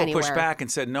Well, Coco anywhere. pushed back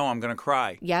and said, no, I'm going to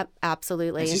cry. Yep,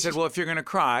 absolutely. And she said, well, if you're going to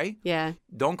cry, yeah,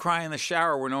 don't cry in the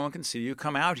shower where no one can see you.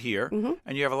 Come out here, Mm-hmm.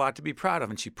 and you have a lot to be proud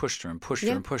of. And she pushed her and pushed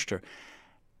her and pushed her.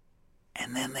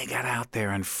 And then they got out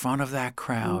there in front of that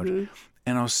crowd. Mm-hmm.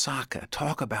 And Osaka,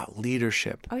 talk about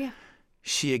leadership. Oh, yeah.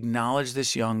 She acknowledged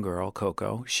this young girl,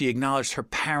 Coco. She acknowledged her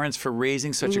parents for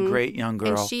raising such a great young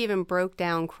girl. And she even broke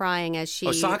down crying as she...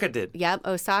 Osaka did. Yep,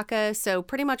 Osaka. So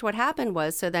pretty much what happened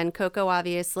was, so then Coco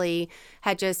obviously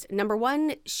had just, number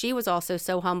one, she was also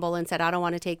so humble and said, I don't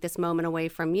want to take this moment away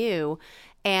from you.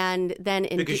 And then...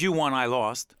 Because you won, I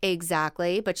lost.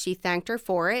 Exactly. But she thanked her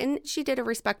for it. And she did a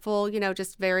respectful,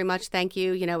 just very much thank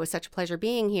you. It was such a pleasure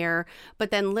being here. But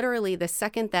then literally the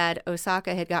second that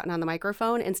Osaka had gotten on the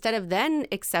microphone, instead of then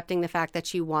accepting the fact that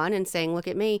she won and saying, look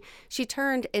at me, she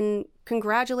turned and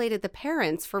congratulated the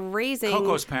parents for raising...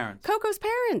 Coco's parents. Coco's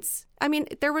parents. I mean,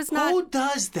 there was not... Who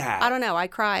does that? I don't know. I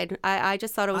cried. I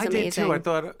just thought it was amazing. I did too. I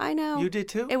thought... I know. You did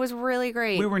too? It was really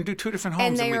great. We were in two different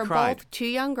homes and we cried. And they are both two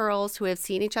young girls who have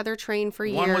seen each other train for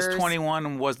years. One was 21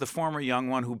 and was the former young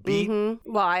one who beat...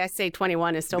 Mm-hmm. Well, I say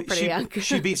 21 is still pretty young.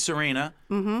 She beat Serena.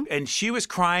 Mm-hmm. And she was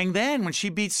crying then when she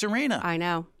beat Serena. I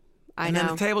know. And then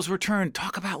the tables were turned.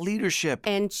 Talk about leadership.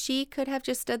 And she could have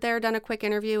just stood there, done a quick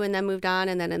interview, and then moved on.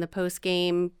 And then in the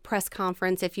post-game press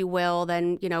conference, if you will,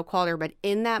 then, called her. But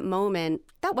in that moment,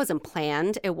 that wasn't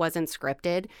planned. It wasn't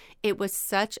scripted. It was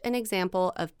such an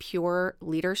example of pure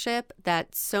leadership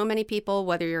that so many people,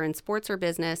 whether you're in sports or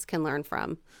business, can learn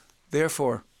from.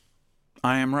 Therefore,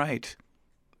 I am right.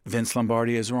 Vince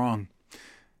Lombardi is wrong.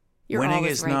 You're winning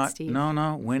always is right, not Steve.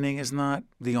 No, winning is not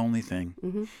the only thing.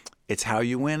 Mm-hmm. It's how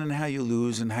you win and how you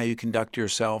lose and how you conduct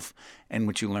yourself and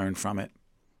what you learn from it.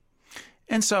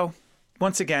 And so,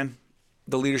 once again,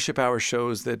 the Leadership Hour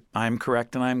shows that I'm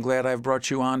correct, and I'm glad I've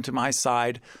brought you on to my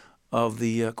side of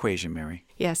the equation, Mary.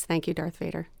 Yes, thank you, Darth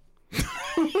Vader.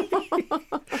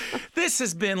 This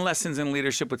has been Lessons in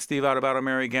Leadership with Steve Adubato,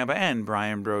 Mary Gamba, and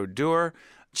Brian Brodeur.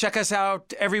 Check us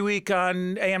out every week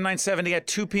on AM 970 at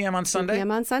 2 p.m. on Sunday. 2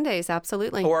 p.m. on Sundays,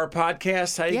 absolutely. Or our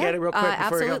podcast. How do you get it real quick?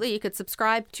 Absolutely. You could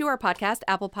subscribe to our podcast,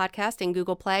 Apple Podcast and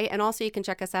Google Play. And also you can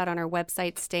check us out on our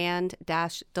website,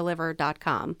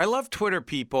 stand-deliver.com. I love Twitter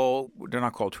people. They're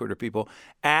not called Twitter people.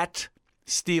 At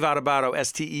Steve Adubato,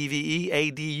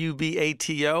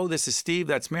 SteveAdubato. This is Steve.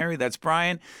 That's Mary. That's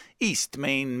Brian. East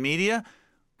Main Media.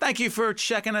 Thank you for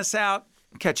checking us out.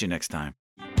 Catch you next time.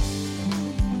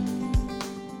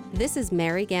 This is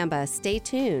Mary Gamba. Stay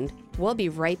tuned. We'll be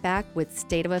right back with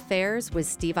State of Affairs with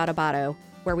Steve Adubato,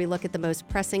 where we look at the most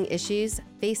pressing issues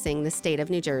facing the state of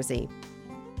New Jersey.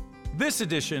 This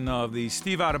edition of the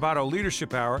Steve Adubato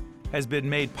Leadership Hour has been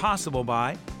made possible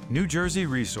by New Jersey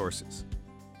Resources.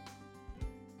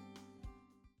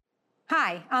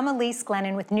 Hi, I'm Elise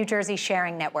Glennon with New Jersey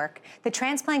Sharing Network. The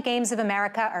Transplant Games of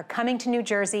America are coming to New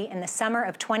Jersey in the summer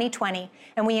of 2020,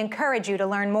 and we encourage you to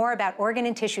learn more about organ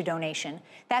and tissue donation.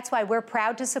 That's why we're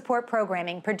proud to support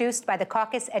programming produced by the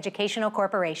Caucus Educational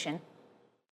Corporation.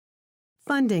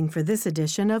 Funding for this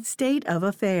edition of State of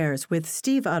Affairs with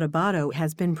Steve Adubato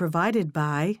has been provided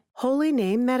by Holy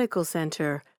Name Medical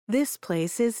Center. This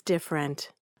place is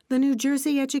different. The New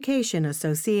Jersey Education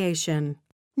Association.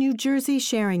 New Jersey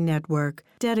Sharing Network,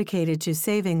 dedicated to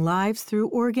saving lives through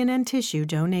organ and tissue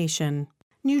donation.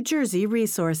 New Jersey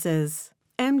Resources.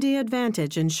 MD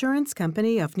Advantage Insurance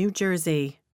Company of New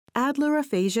Jersey. Adler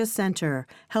Aphasia Center,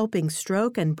 helping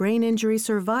stroke and brain injury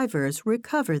survivors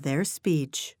recover their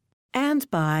speech. And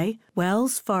by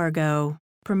Wells Fargo.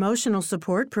 Promotional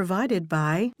support provided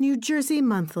by New Jersey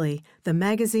Monthly, the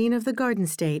magazine of the Garden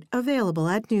State, available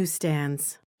at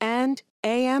newsstands. And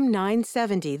AM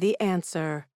 970, The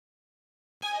Answer.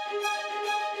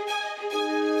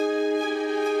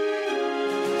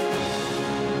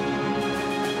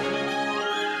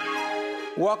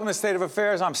 Welcome to State of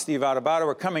Affairs. I'm Steve Adubato.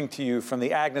 We're coming to you from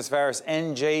the Agnes Varis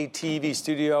NJTV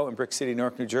studio in Brick City,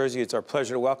 Newark, New Jersey. It's our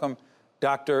pleasure to welcome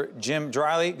Dr. Jim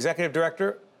Driley, Executive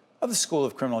Director of the School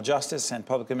of Criminal Justice and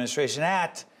Public Administration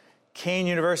at Kean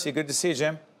University. Good to see you,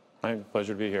 Jim. Hi,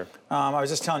 pleasure to be here. I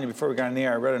was just telling you before we got in the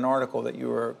air, I read an article that you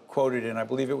were quoted in. I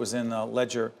believe it was in the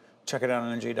Ledger. Check it out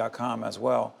on NJ.com as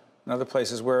well, and other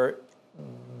places, where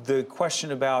the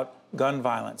question about gun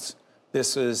violence,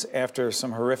 this is after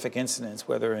some horrific incidents,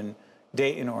 whether in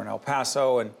Dayton or in El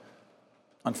Paso, and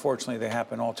unfortunately they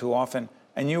happen all too often.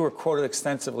 And you were quoted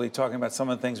extensively talking about some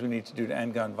of the things we need to do to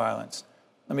end gun violence.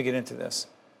 Let me get into this.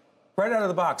 Right out of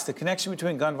the box, the connection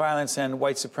between gun violence and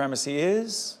white supremacy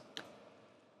is?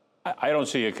 I don't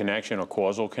see a connection, a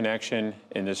causal connection,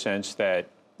 in the sense that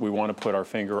we want to put our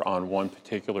finger on one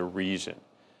particular reason.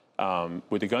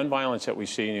 With the gun violence that we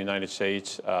see in the United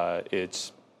States,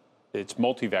 it's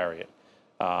multivariate.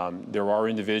 There are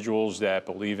individuals that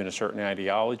believe in a certain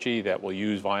ideology that will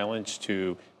use violence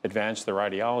to advance their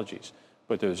ideologies.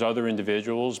 But there's other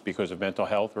individuals, because of mental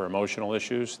health or emotional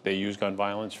issues, they use gun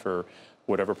violence for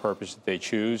whatever purpose that they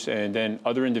choose. And then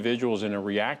other individuals in a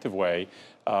reactive way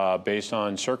based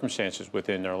on circumstances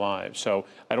within their lives. So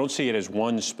I don't see it as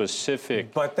one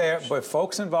specific. But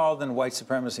folks involved in the white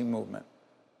supremacy movement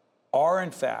are,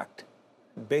 in fact,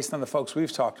 based on the folks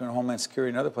we've talked to in Homeland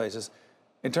Security and other places,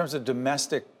 in terms of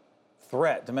domestic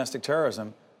threat, domestic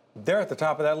terrorism, they're at the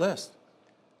top of that list.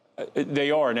 They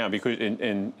are now, because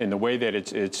in the way that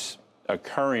it's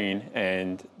occurring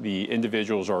and the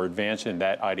individuals are advancing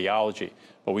that ideology.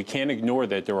 But we can't ignore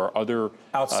that there are other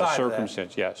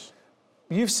circumstances. Yes.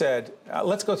 You've said,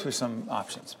 let's go through some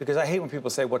options, because I hate when people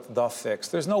say, what's the fix?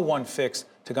 There's no one fix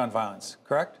to gun violence,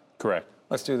 correct? Correct.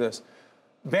 Let's do this.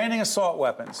 Banning assault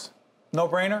weapons,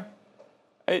 no-brainer?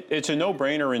 It's a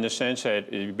no-brainer in the sense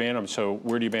that you ban them. So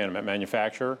where do you ban them? At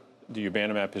manufacture? Do you ban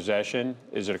them at possession?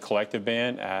 Is it a collective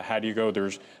ban? How do you go?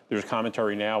 There's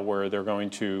commentary now where they're going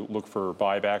to look for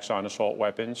buybacks on assault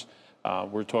weapons.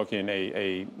 We're talking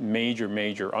a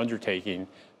major undertaking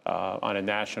on a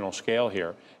national scale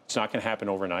here. It's not going to happen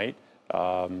overnight.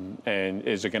 And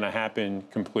is it going to happen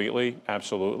completely?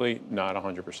 Absolutely, not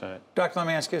 100%. Doctor, let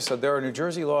me ask you, so there are New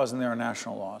Jersey laws and there are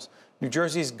national laws. New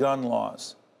Jersey's gun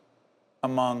laws,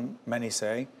 among many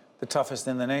say, the toughest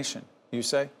in the nation. You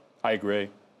say? I agree.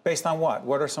 Based on what?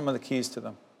 What are some of the keys to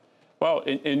them? Well,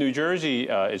 in New Jersey,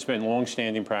 it's been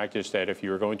long-standing practice that if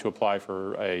you're going to apply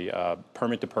for a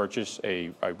permit to purchase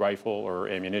a rifle or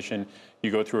ammunition,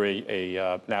 you go through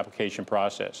an application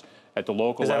process. At the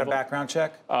local level, is that a background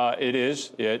check? It is.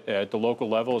 At the local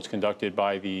level, it's conducted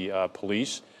by the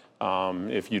police.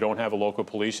 If you don't have a local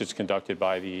police, it's conducted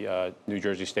by the New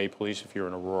Jersey State Police if you're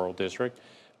in a rural district.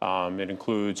 It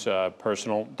includes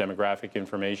personal demographic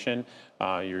information.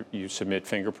 You submit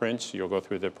fingerprints. You'll go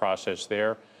through the process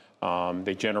there.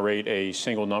 They generate a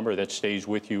single number that stays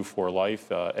with you for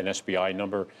life, an SBI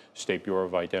number, State Bureau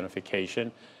of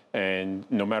Identification. And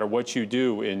no matter what you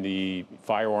do in the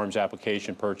firearms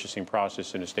application purchasing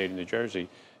process in the state of New Jersey,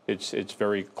 it's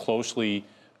very closely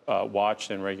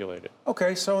watched and regulated.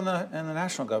 Okay, so in the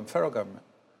national government, federal government,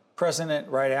 President,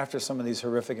 right after some of these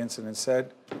horrific incidents,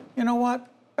 said, you know what?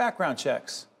 Background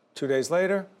checks. 2 days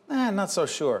later, not so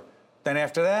sure. Then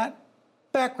after that,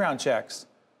 background checks.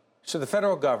 Should the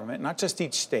federal government, not just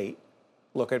each state,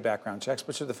 look at background checks,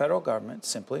 but should the federal government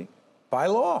simply, by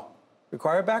law,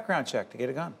 require a background check to get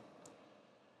a gun?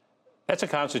 That's a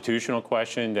constitutional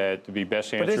question that to be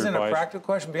best answered by... But isn't it a practical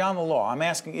question beyond the law? I'm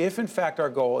asking if, in fact, our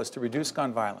goal is to reduce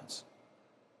gun violence,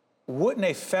 wouldn't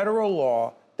a federal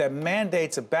law that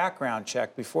mandates a background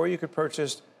check before you could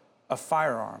purchase a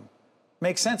firearm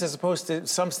make sense, as opposed to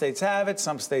some states have it,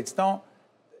 some states don't?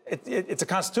 It's a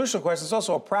constitutional question. It's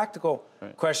also a practical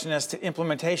question as to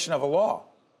implementation of a law.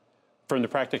 From the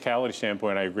practicality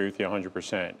standpoint, I agree with you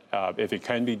 100%. If it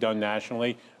can be done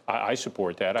nationally, I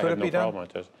support that. I have no problem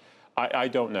with this. I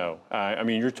don't know. I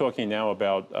mean, you're talking now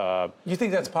about... You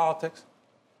think that's politics?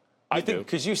 I do.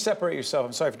 Because you separate yourself.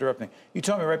 I'm sorry for interrupting. You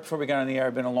told me right before we got on the air,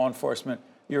 I've been in law enforcement.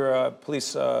 You're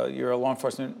a law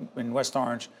enforcement in West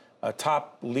Orange, a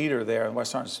top leader there in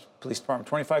West Orange Police Department.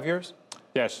 25 years?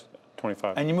 Yes,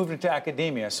 25. And you moved into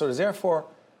academia. So is therefore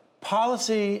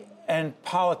policy and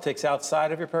politics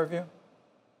outside of your purview?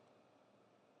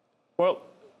 Well,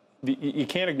 you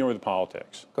can't ignore the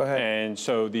politics. Go ahead. And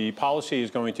so the policy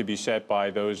is going to be set by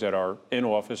those that are in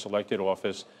office, elected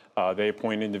office. They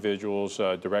appoint individuals,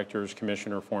 directors,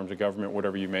 commissioner, forms of government,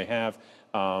 whatever you may have,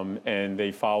 and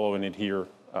they follow and adhere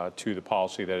to the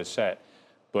policy that is set.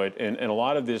 But in a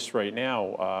lot of this right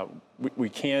now, we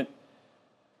can't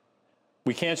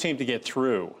seem to get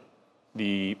through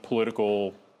the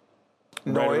political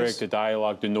rhetoric, the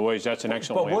dialogue, the noise. That's an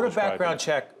excellent way to describe it. But what a background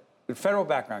check, federal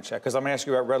background check, because I'm going to ask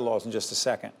you about red laws in just a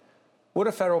second. Would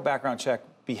a federal background check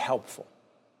be helpful?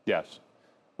 Yes.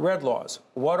 Red laws,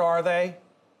 what are they?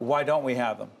 Why don't we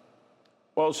have them?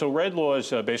 Well, so red law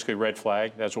is basically red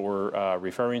flag. That's what we're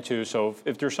referring to. So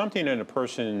if there's something in a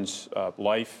person's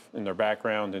life, in their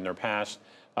background, in their past,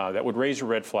 that would raise a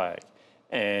red flag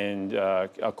and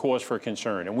a cause for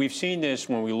concern. And we've seen this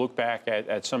when we look back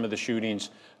at some of the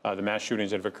shootings, the mass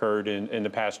shootings that have occurred in the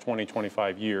past 20,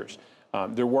 25 years.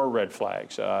 There were red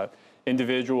flags.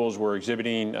 Individuals were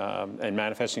exhibiting and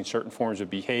manifesting certain forms of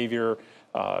behavior.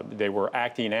 They were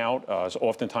acting out,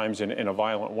 oftentimes in a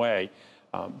violent way.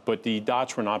 But the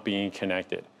dots were not being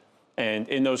connected. And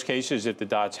in those cases, if the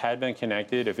dots had been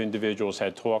connected, if individuals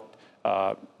had talked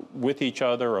with each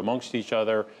other, amongst each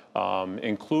other,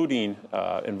 including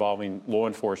involving law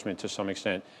enforcement to some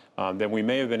extent, then we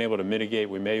may have been able to mitigate,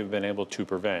 we may have been able to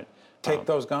prevent. Take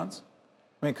those guns?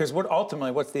 I mean, because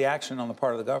ultimately, what's the action on the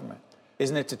part of the government?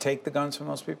 Isn't it to take the guns from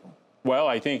those people? Well,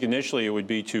 I think initially it would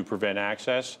be to prevent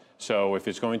access. So if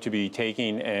it's going to be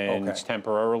taking and it's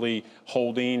temporarily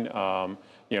holding,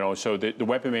 so the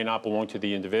weapon may not belong to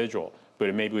the individual, but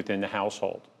it may be within the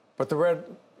household. But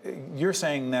you're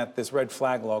saying that this red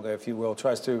flag logo, if you will,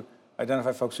 tries to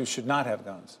identify folks who should not have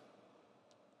guns.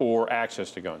 Or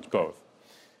access to guns, both.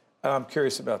 I'm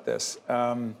curious about this.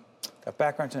 Got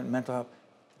background in mental health.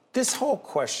 This whole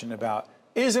question about,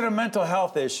 is it a mental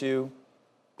health issue?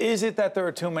 Is it that there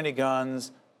are too many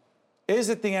guns? Is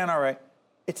it the NRA?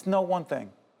 It's no one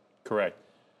thing. Correct.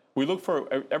 We look for,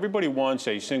 everybody wants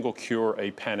a single cure,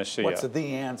 a panacea. What's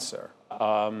the answer?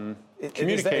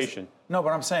 Communication. No, but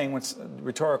I'm saying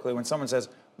rhetorically, when someone says,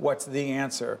 what's the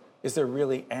answer? Is there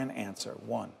really an answer?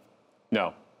 One.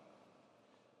 No.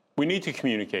 We need to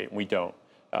communicate, and we don't.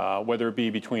 Whether it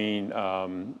be between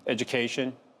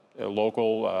education,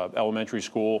 local elementary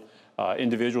school,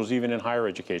 individuals even in higher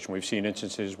education. We've seen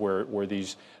instances where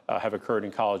these have occurred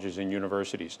in colleges and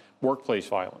universities. Workplace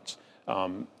violence.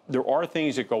 There are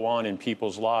things that go on in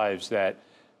people's lives that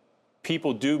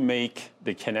people do make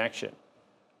the connection,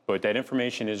 but that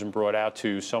information isn't brought out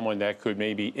to someone that could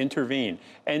maybe intervene,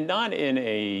 and not in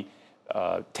a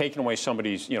taking away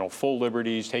somebody's full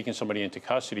liberties, taking somebody into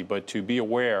custody, but to be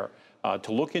aware,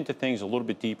 to look into things a little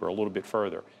bit deeper, a little bit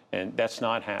further, and that's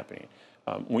not happening.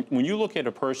 When you look at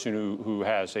a person who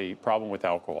has a problem with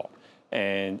alcohol,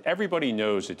 and everybody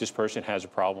knows that this person has a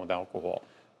problem with alcohol,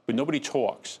 but nobody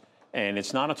talks. And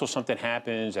it's not until something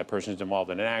happens, that person's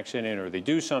involved in an accident, or they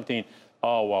do something,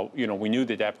 oh, well, we knew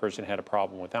that person had a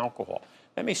problem with alcohol.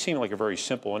 That may seem like a very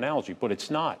simple analogy, but it's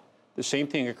not. The same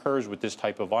thing occurs with this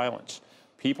type of violence.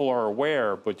 People are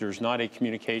aware, but there's not a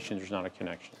communication, there's not a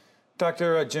connection.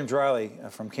 Dr. Jim Driley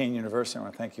from Kean University, I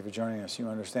want to thank you for joining us. You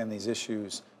understand these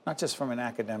issues, not just from an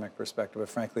academic perspective, but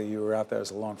frankly, you were out there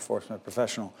as a law enforcement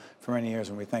professional for many years,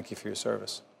 and we thank you for your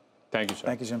service. Thank you, sir.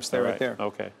 Thank you, Jim. Stay right there.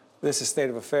 Okay. This is State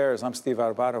of Affairs. I'm Steve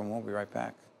Adubato, and we'll be right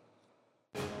back.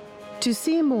 To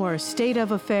see more State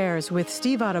of Affairs with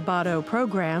Steve Adubato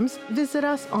programs, visit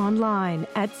us online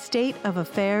at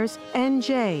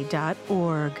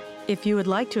stateofaffairsnj.org. If you would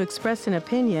like to express an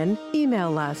opinion,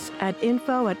 email us at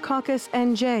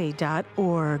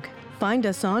info@caucusnj.org. Find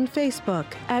us on Facebook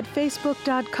at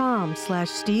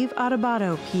facebook.com/Steve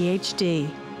Adubato, PhD.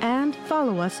 And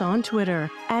follow us on Twitter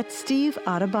at Steve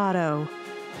Adubato.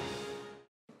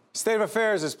 State of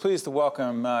Affairs is pleased to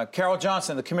welcome Carol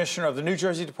Johnson, the Commissioner of the New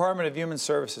Jersey Department of Human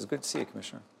Services. Good to see you,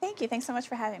 Commissioner. Thank you. Thanks so much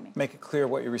for having me. Make it clear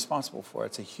what you're responsible for.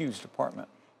 It's a huge department.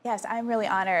 Yes, I'm really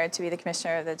honored to be the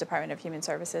Commissioner of the Department of Human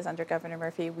Services under Governor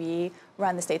Murphy. We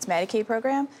run the state's Medicaid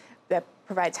program that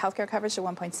provides health care coverage to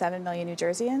 1.7 million New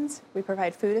Jerseyans. We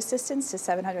provide food assistance to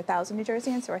 700,000 New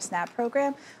Jerseyans through our SNAP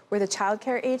program. We're the child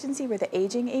care agency. We're the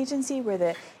aging agency. We're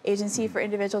the agency for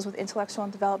individuals with intellectual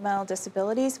and developmental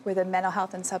disabilities. We're the mental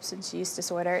health and substance use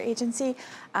disorder agency.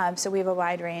 So we have a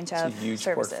wide range of services. It's a huge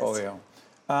portfolio.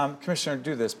 Commissioner,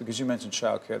 do this because you mentioned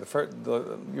child care.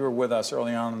 You were with us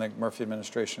early on in the Murphy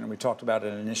administration, and we talked about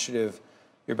an initiative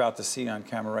you're about to see on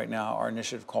camera right now, our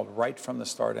initiative called Right from the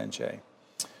Start NJ,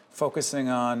 focusing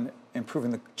on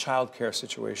improving the child care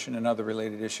situation and other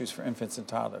related issues for infants and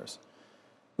toddlers.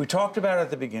 We talked about it at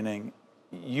the beginning.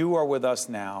 You are with us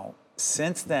now.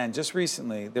 Since then, just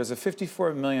recently, there's a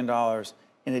 $54 million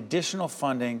in additional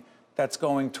funding that's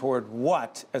going toward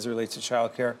what as it relates to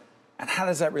child care? And how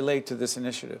does that relate to this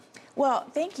initiative? Well,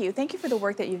 thank you. Thank you for the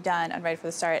work that you've done on Right from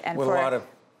the Start. And with for a lot of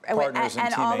partners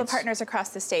and all the teammates. partners across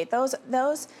the state.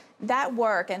 that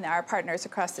work and our partners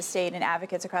across the state and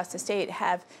advocates across the state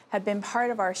have been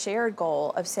part of our shared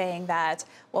goal of saying that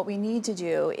what we need to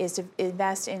do is to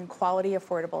invest in quality,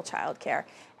 affordable childcare.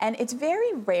 And it's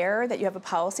very rare that you have a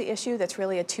policy issue that's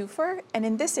really a twofer. And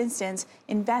in this instance,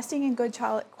 investing in good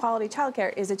quality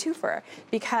childcare is a twofer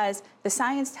because the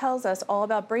science tells us all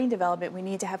about brain development. We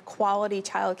need to have quality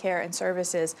childcare and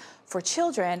services for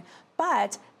children,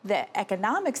 but the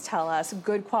economics tell us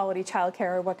good quality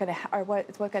childcare are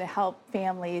what's going to help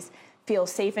families feel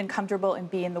safe and comfortable and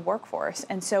be in the workforce.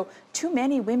 And so too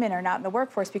many women are not in the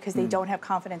workforce because they don't have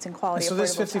confidence in quality, so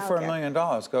affordable this $54 million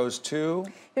goes to?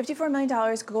 $54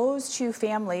 million goes to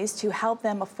families to help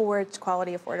them afford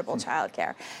quality, affordable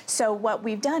childcare. So what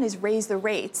we've done is raise the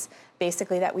rates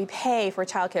basically that we pay for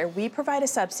childcare. We provide a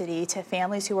subsidy to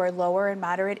families who are lower and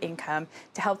moderate income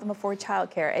to help them afford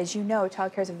childcare. As you know,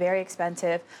 childcare is a very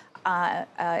expensive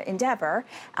endeavor,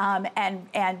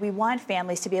 and we want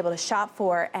families to be able to shop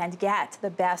for and get the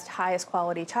best, highest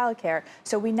quality childcare.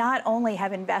 So we not only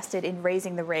have invested in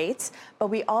raising the rates, but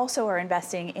we also are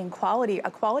investing in a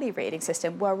quality rating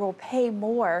system where we'll pay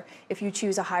more if you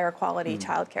choose a higher quality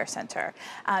childcare center.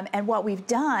 And what we've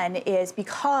done is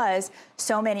because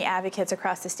so many advocates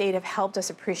across the state have helped us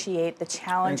appreciate the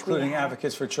challenge we have. Including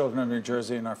Advocates for Children of New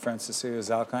Jersey and our friend Cecilia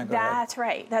Zalkind. That's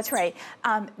right.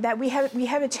 That we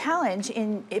have a challenge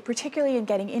particularly in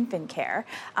getting infant care,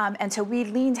 and so we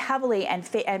leaned heavily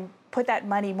and put that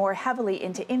money more heavily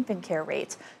into infant care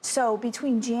rates. So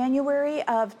between January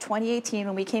of 2018,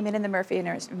 when we came in the Murphy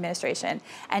administration,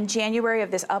 and January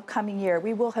of this upcoming year,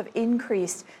 we will have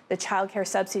increased the child care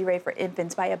subsidy rate for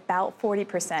infants by about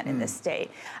 40% in this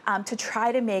state to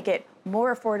try to make it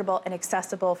more affordable and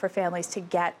accessible for families to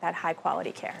get that high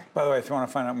quality care. By the way, if you want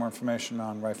to find out more information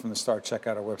on Right from the Start, check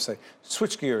out our website.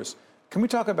 Switch gears. Can we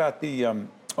talk about the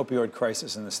opioid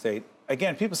crisis in the state?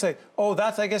 Again, people say, oh,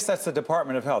 I guess that's the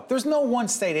Department of Health. There's no one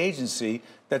state agency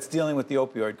that's dealing with the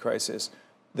opioid crisis.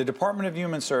 The Department of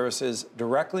Human Services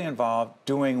directly involved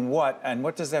doing what, and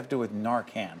what does that have to do with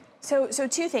Narcan? So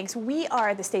two things. We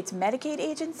are the state's Medicaid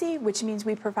agency, which means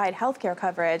we provide health care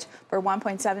coverage for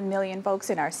 1.7 million folks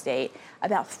in our state.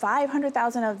 About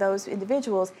 500,000 of those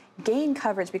individuals gain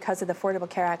coverage because of the Affordable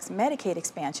Care Act's Medicaid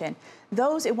expansion.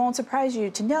 Those, it won't surprise you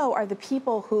to know, are the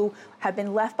people who have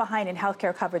been left behind in health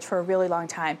care coverage for a really long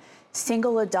time.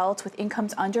 Single adults with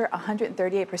incomes under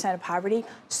 138% of poverty.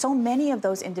 So many of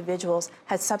those individuals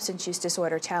had substance use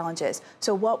disorder challenges.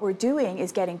 So what we're doing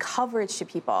is getting coverage to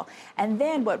people. And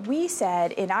then what we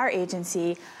said in our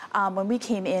agency when we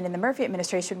came in the Murphy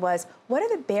administration was, what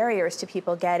are the barriers to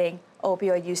people getting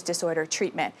opioid use disorder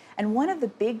treatment? And one of the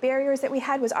big barriers that we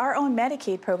had was our own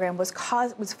Medicaid program was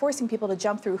forcing people to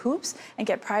jump through hoops and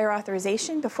get prior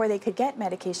authorization before they could get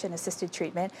medication-assisted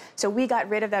treatment. So we got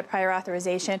rid of that prior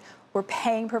authorization. We're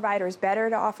paying providers better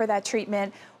to offer that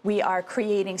treatment. We are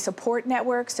creating support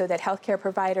networks so that healthcare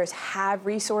providers have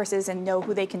resources and know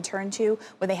who they can turn to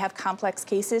when they have complex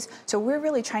cases. So we're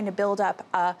really trying to build up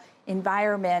an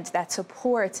environment that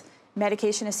supports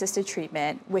medication-assisted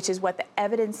treatment, which is what the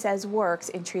evidence says works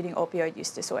in treating opioid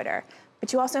use disorder.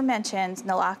 But you also mentioned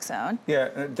naloxone.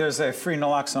 Yeah, there's a free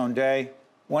naloxone day.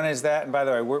 When is that? And by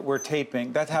the way, we're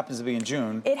taping. That happens to be in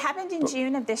June. It happened in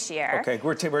June of this year. Okay,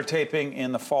 we're taping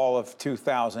in the fall of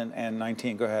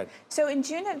 2019. Go ahead. So in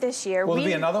June of this year, will there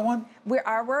be another one?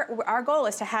 Our goal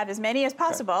is to have as many as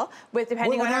possible, with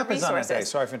depending on our resources. What happens on that day?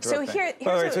 Sorry for interrupting. So here,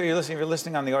 by the way, so if you're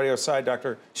listening on the audio side,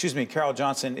 Carol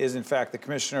Johnson is in fact the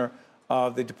commissioner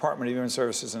of the Department of Human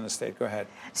Services in the state. Go ahead.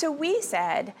 So we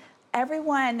said,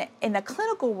 everyone in the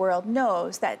clinical world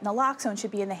knows that naloxone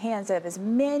should be in the hands of as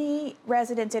many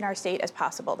residents in our state as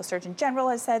possible. The Surgeon General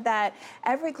has said that.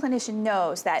 Every clinician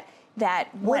knows that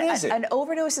when an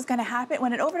overdose is going to happen,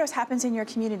 when an overdose happens in your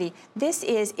community,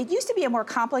 it used to be a more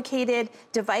complicated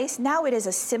device. Now it is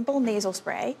a simple nasal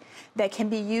spray that can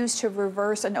be used to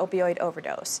reverse an opioid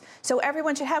overdose. So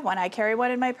everyone should have one. I carry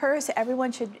one in my purse.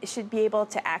 Everyone should be able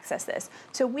to access this.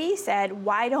 So we said,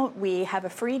 why don't we have a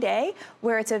free day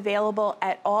where it's available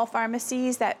at all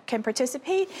pharmacies that can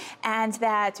participate, and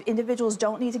that individuals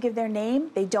don't need to give their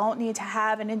name, they don't need to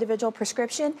have an individual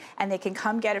prescription, and they can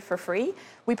come get it for free.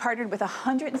 We partnered with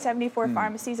 174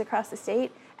 pharmacies across the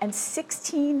state, and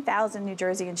 16,000 New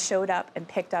Jerseyans showed up and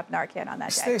picked up Narcan on that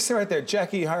day. Stay right there.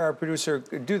 Jackie, our producer,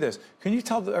 do this. Can you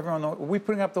tell everyone, are we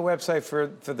putting up the website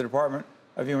for the Department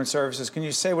of Human Services? Can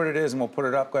you say what it is and we'll put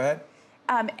it up? Go ahead.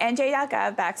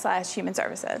 NJ.gov/Human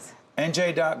Services.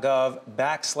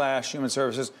 NJ.gov/Human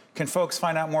Services. Can folks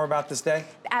find out more about this day?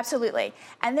 Absolutely.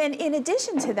 And then in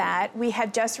addition to that, we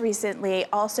have just recently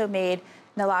also made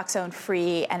naloxone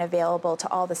free and available to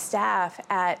all the staff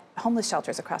at homeless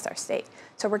shelters across our state.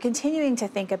 So we're continuing to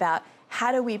think about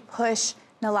how do we push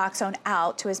naloxone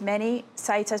out to as many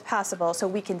sites as possible so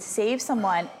we can save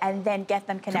someone and then get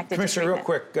them connected to Commissioner, treatment.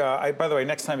 real quick, by the way,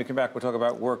 next time you come back, we'll talk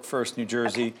about Work First New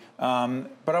Jersey. Okay.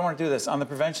 But I want to do this. On the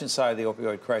prevention side of the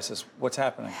opioid crisis, what's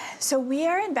happening? So we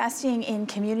are investing in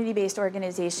community-based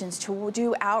organizations to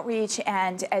do outreach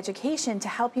and education to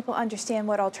help people understand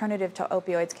what alternative to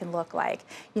opioids can look like.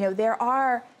 You know, there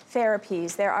are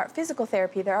therapies, there are physical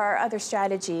therapy, there are other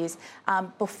strategies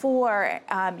before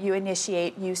you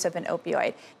initiate use of an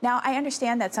opioid. Now, I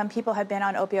understand that some people have been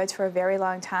on opioids for a very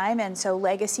long time, and so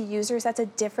legacy users, that's a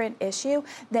different issue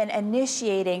than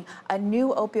initiating a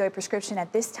new opioid prescription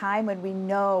at this time when we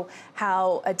know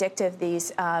how addictive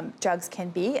these drugs can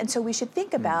be. And so we should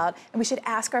think about, and we should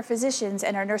ask our physicians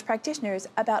and our nurse practitioners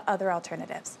about other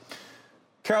alternatives.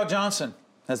 Carol Johnson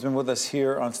has been with us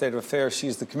here on State of Affairs.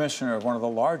 She's the commissioner of one of the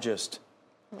largest.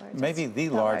 Maybe the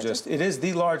largest. It is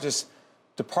the largest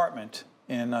department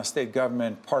in state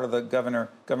government, part of the Governor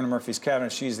Murphy's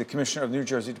cabinet. She's the commissioner of New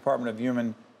Jersey Department of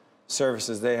Human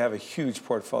Services. They have a huge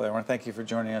portfolio. I want to thank you for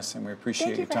joining us, and we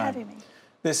appreciate your time. Thank you for having me.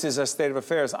 This is State of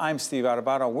Affairs. I'm Steve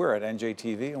Adubato. We're at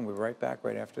NJTV, and we'll be right back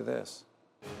right after this.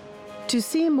 To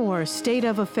see more State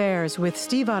of Affairs with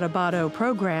Steve Adubato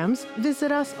programs, visit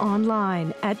us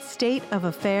online at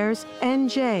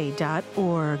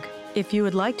stateofaffairsnj.org. If you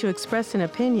would like to express an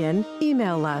opinion,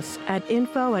 email us at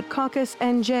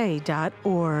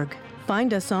info@caucusnj.org.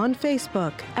 Find us on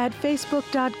Facebook at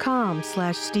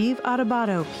facebook.com/Steve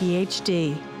Adubato,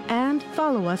 PhD. And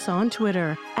follow us on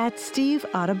Twitter at Steve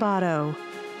Adubato.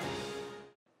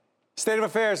 State of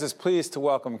Affairs is pleased to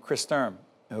welcome Chris Sturm,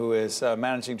 who is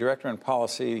Managing Director and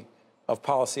Policy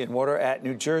and Water at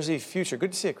New Jersey Future.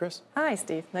 Good to see you, Chris. Hi,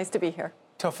 Steve. Nice to be here.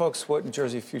 Tell folks what New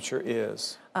Jersey Future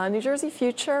is. New Jersey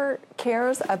Future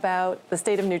cares about the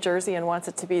state of New Jersey and wants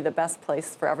it to be the best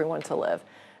place for everyone to live.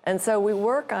 And so we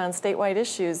work on statewide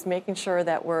issues, making sure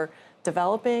that we're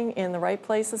developing in the right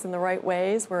places in the right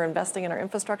ways, we're investing in our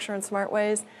infrastructure in smart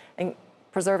ways, and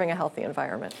preserving a healthy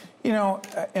environment. You know,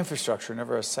 infrastructure,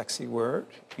 never a sexy word,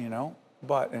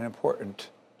 but an important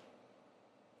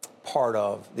part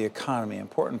of the economy,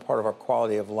 important part of our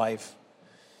quality of life.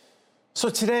 So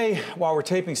today, while we're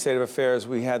taping State of Affairs,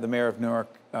 we had the mayor of Newark,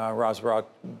 Ras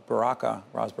Baraka,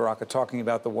 talking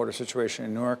about the water situation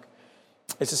in Newark.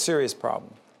 It's a serious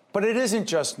problem. But it isn't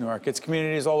just Newark. It's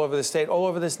communities all over the state, all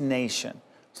over this nation.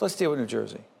 So let's deal with New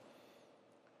Jersey.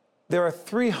 There are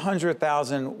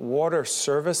 300,000 water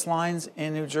service lines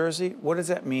in New Jersey. What does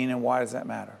that mean, and why does that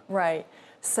matter? Right.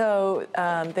 So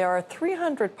there are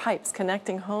 300 pipes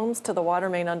connecting homes to the water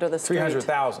main under the street.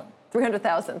 300,000.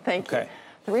 300,000, thank you.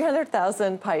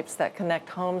 300,000 pipes that connect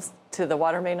homes to the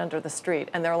water main under the street,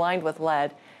 and they're lined with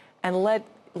lead. And lead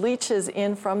leaches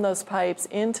in from those pipes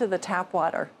into the tap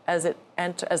water as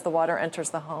the water enters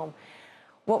the home.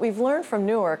 What we've learned from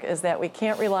Newark is that we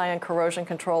can't rely on corrosion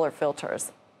control or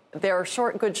filters. There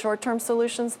are good short-term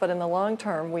solutions, but in the long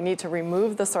term, we need to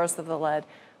remove the source of the lead.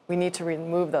 We need to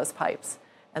remove those pipes.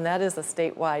 And that is a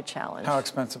statewide challenge. How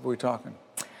expensive are we talking?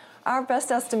 Our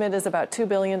best estimate is about $2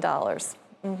 billion.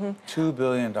 Mm-hmm. $2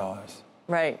 billion.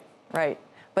 Right.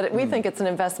 But we think it's an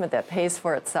investment that pays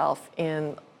for itself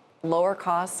in lower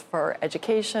costs for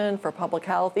education, for public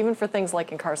health, even for things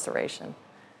like incarceration.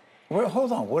 Well,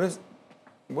 hold on. What does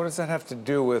that have to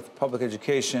do with public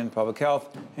education, public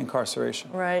health,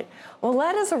 incarceration? Right. Well,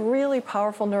 lead is a really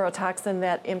powerful neurotoxin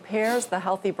that impairs the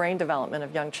healthy brain development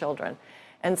of young children.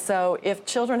 And so if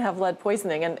children have lead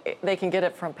poisoning, and they can get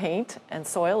it from paint and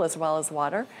soil as well as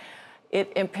water,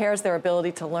 it impairs their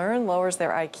ability to learn, lowers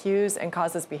their IQs, and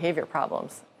causes behavior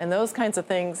problems. And those kinds of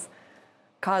things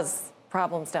cause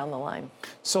problems down the line.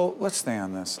 So let's stay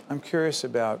on this. I'm curious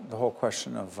about the whole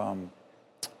question of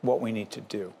what we need to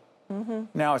do. Mm-hmm.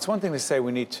 Now, it's one thing to say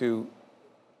we need to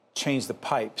change the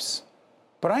pipes,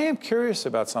 but I am curious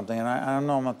about something, and I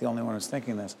know I'm not the only one who's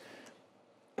thinking this.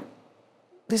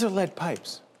 These are lead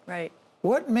pipes. Right.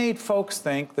 What made folks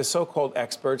think, the so-called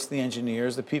experts, the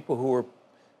engineers, the people who were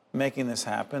making this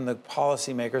happen, the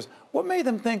policymakers, what made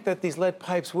them think that these lead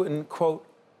pipes wouldn't, quote,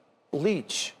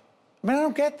 leach? I mean, I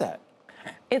don't get that.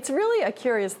 It's really a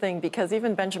curious thing because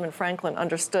even Benjamin Franklin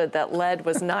understood that lead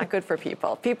was not good for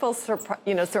people. People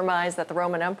surmised that the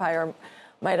Roman Empire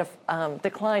might have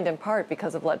declined in part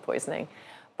because of lead poisoning.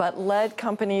 But lead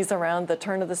companies around the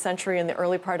turn of the century and the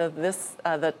early part of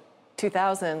the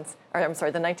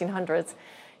 1900s,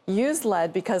 used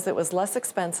lead because it was less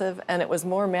expensive and it was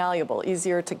more malleable,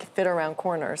 easier to fit around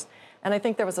corners. And I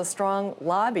think there was a strong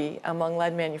lobby among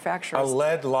lead manufacturers. A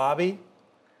lead lobby?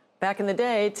 back in the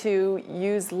day to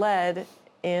use lead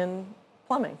in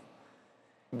plumbing.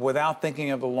 Without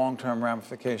thinking of the long-term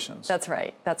ramifications. That's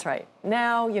right. That's right.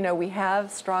 Now, we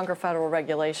have stronger federal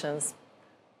regulations,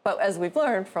 but as we've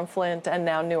learned from Flint and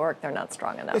now Newark, they're not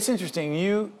strong enough. It's interesting.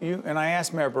 You and I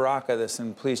asked Mayor Baraka this,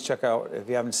 and please check out, if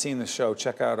you haven't seen the show,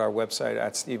 check out our website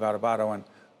at Steve Adubato and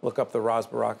look up the Roz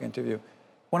Baraka interview.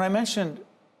 When I mentioned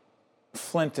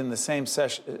Flint in the same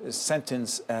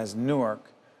sentence as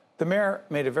Newark, the mayor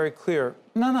made it very clear,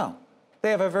 no. They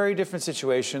have a very different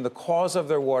situation. The cause of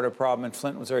their water problem in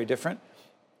Flint was very different.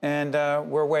 And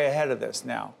we're way ahead of this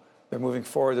now. They're moving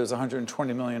forward. There's a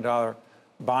 $120 million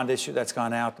bond issue that's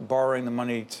gone out, borrowing the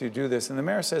money to do this. And the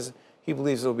mayor says he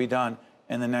believes it'll be done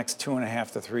in the next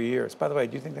 2.5 to 3 years. By the way,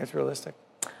 do you think that's realistic?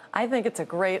 I think it's a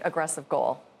great aggressive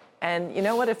goal. And you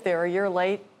know what? If they're a year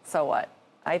late, so what?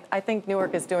 I think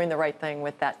Newark is doing the right thing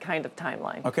with that kind of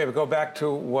timeline. Okay, but go back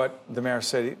to what the mayor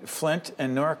said. Flint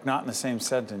and Newark, not in the same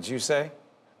sentence. You say?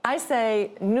 I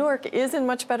say Newark is in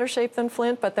much better shape than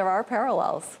Flint, but there are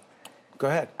parallels. Go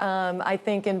ahead. I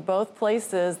think in both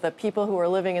places, the people who were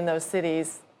living in those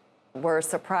cities were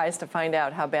surprised to find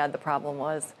out how bad the problem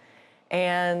was.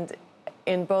 And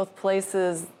in both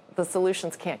places, the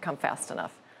solutions can't come fast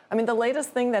enough. I mean, the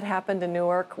latest thing that happened in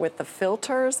Newark with the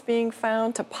filters being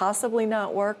found to possibly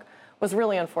not work was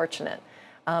really unfortunate.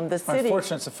 The city...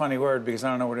 Unfortunate's a funny word because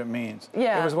I don't know what it means.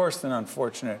 Yeah. It was worse than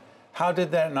unfortunate. How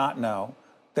did that not know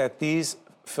that these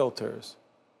filters,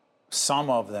 some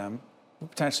of them,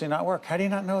 would potentially not work? How do you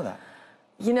not know that?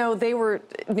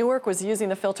 Newark was using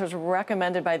the filters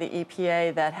recommended by the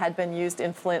EPA that had been used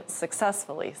in Flint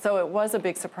successfully. So it was a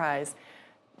big surprise.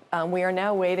 We are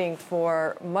now waiting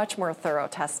for much more thorough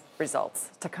test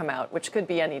results to come out, which could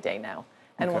be any day now.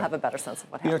 And we'll have a better sense of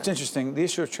what happened. It's interesting. The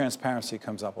issue of transparency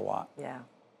comes up a lot. Yeah.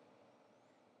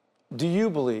 Do you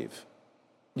believe,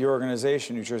 your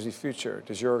organization, New Jersey Future,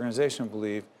 does your organization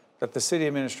believe that the city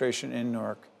administration in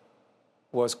Newark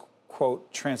was,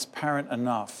 quote, transparent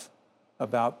enough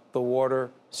about the water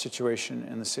situation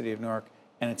in the city of Newark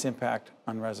and its impact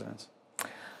on residents?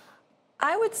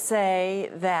 I would say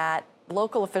that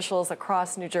local officials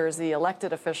across New Jersey,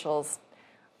 elected officials,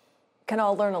 can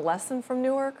all learn a lesson from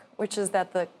Newark, which is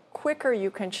that the quicker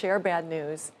you can share bad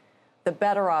news, the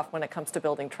better off when it comes to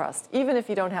building trust, even if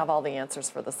you don't have all the answers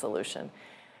for the solution.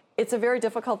 It's a very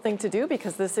difficult thing to do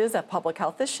because this is a public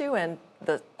health issue and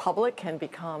the public can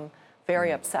become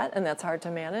very upset, and that's hard to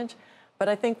manage. But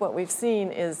I think what we've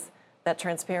seen is that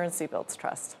transparency builds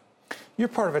trust. You're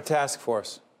part of a task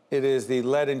force. It is the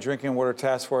Lead in Drinking Water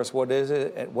Task Force. What is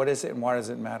it, and why does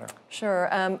it matter? Sure.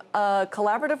 A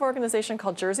collaborative organization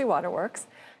called Jersey Waterworks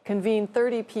convened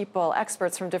 30 people,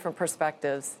 experts from different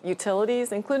perspectives,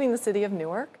 utilities, including the city of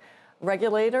Newark,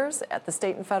 regulators at the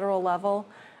state and federal level,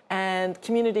 and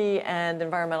community and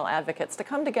environmental advocates to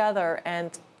come together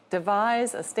and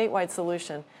devise a statewide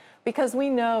solution, because we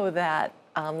know that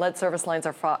lead service lines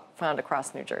are found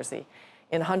across New Jersey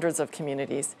in hundreds of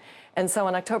communities. And so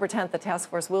on October 10th, the task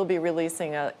force will be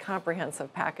releasing a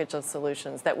comprehensive package of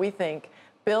solutions that we think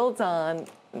builds on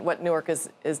what Newark is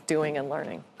doing and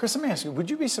learning. Chris, let me ask you, would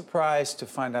you be surprised to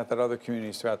find out that other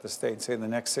communities throughout the state, say in the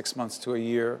next 6 months to a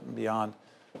year and beyond,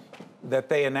 that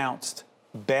they announced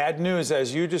bad news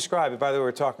as you described it? By the way,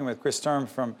 we're talking with Chris Sturm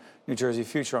from New Jersey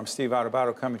Future. I'm Steve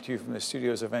Adubato coming to you from the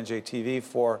studios of NJTV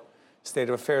for State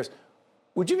of Affairs.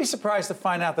 Would you be surprised to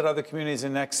find out that other communities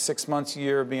in the next 6 months,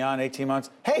 year, beyond 18 months,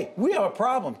 hey, we have a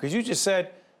problem because you just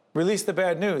said, release the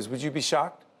bad news? Would you be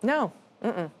shocked? No,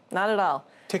 not at all.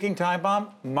 Ticking time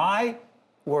bomb? My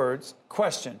words,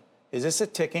 question, is this a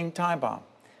ticking time bomb?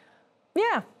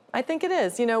 Yeah, I think it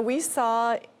is. We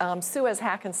saw Suez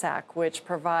Hackensack, which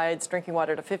provides drinking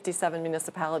water to 57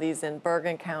 municipalities in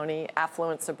Bergen County,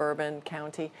 affluent suburban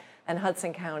county, and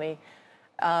Hudson County,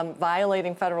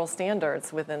 violating federal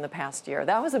standards within the past year.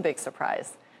 That was a big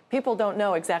surprise. People don't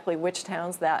know exactly which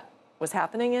towns that was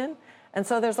happening in, and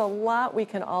so there's a lot we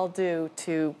can all do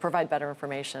to provide better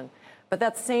information. But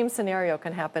that same scenario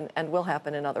can happen and will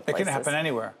happen in other places. It can happen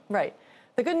anywhere. Right.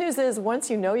 The good news is once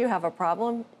you know you have a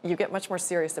problem, you get much more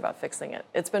serious about fixing it.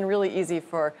 It's been really easy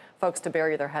for folks to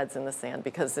bury their heads in the sand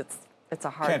because it's a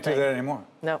hard thing. Can't do that anymore.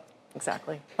 No.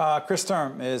 Exactly. Chris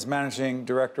Sturm is Managing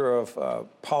Director of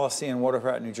Policy and Water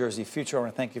at New Jersey Future. I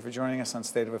want to thank you for joining us on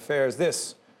State of Affairs.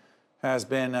 This has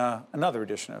been another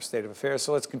edition of State of Affairs.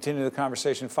 So let's continue the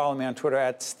conversation. Follow me on Twitter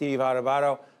at Steve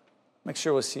Adubato. Make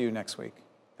sure we'll see you next week.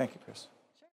 Thank you, Chris.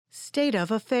 State of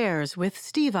Affairs with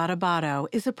Steve Adubato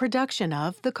is a production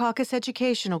of the Caucus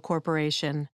Educational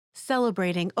Corporation,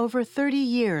 celebrating over 30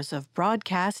 years of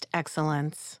broadcast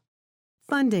excellence.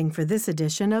 Funding for this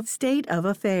edition of State of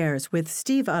Affairs with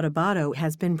Steve Adubato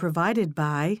has been provided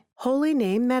by Holy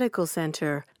Name Medical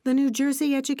Center, the New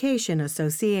Jersey Education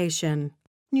Association,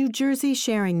 New Jersey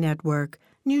Sharing Network,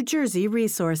 New Jersey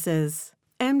Resources,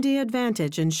 MD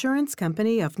Advantage Insurance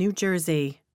Company of New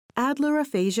Jersey, Adler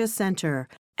Aphasia Center,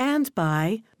 and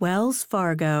by Wells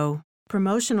Fargo.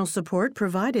 Promotional support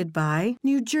provided by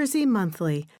New Jersey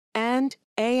Monthly and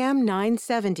AM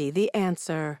 970 The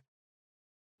Answer.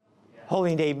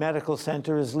 Holy Name Medical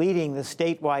Center is leading the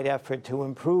statewide effort to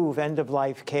improve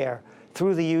end-of-life care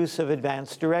through the use of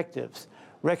advanced directives,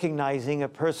 recognizing a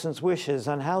person's wishes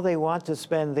on how they want to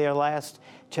spend their last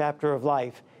chapter of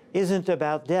life isn't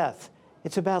about death,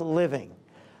 it's about living.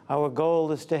 Our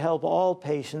goal is to help all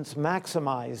patients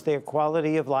maximize their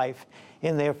quality of life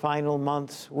in their final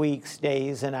months, weeks,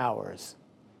 days, and hours.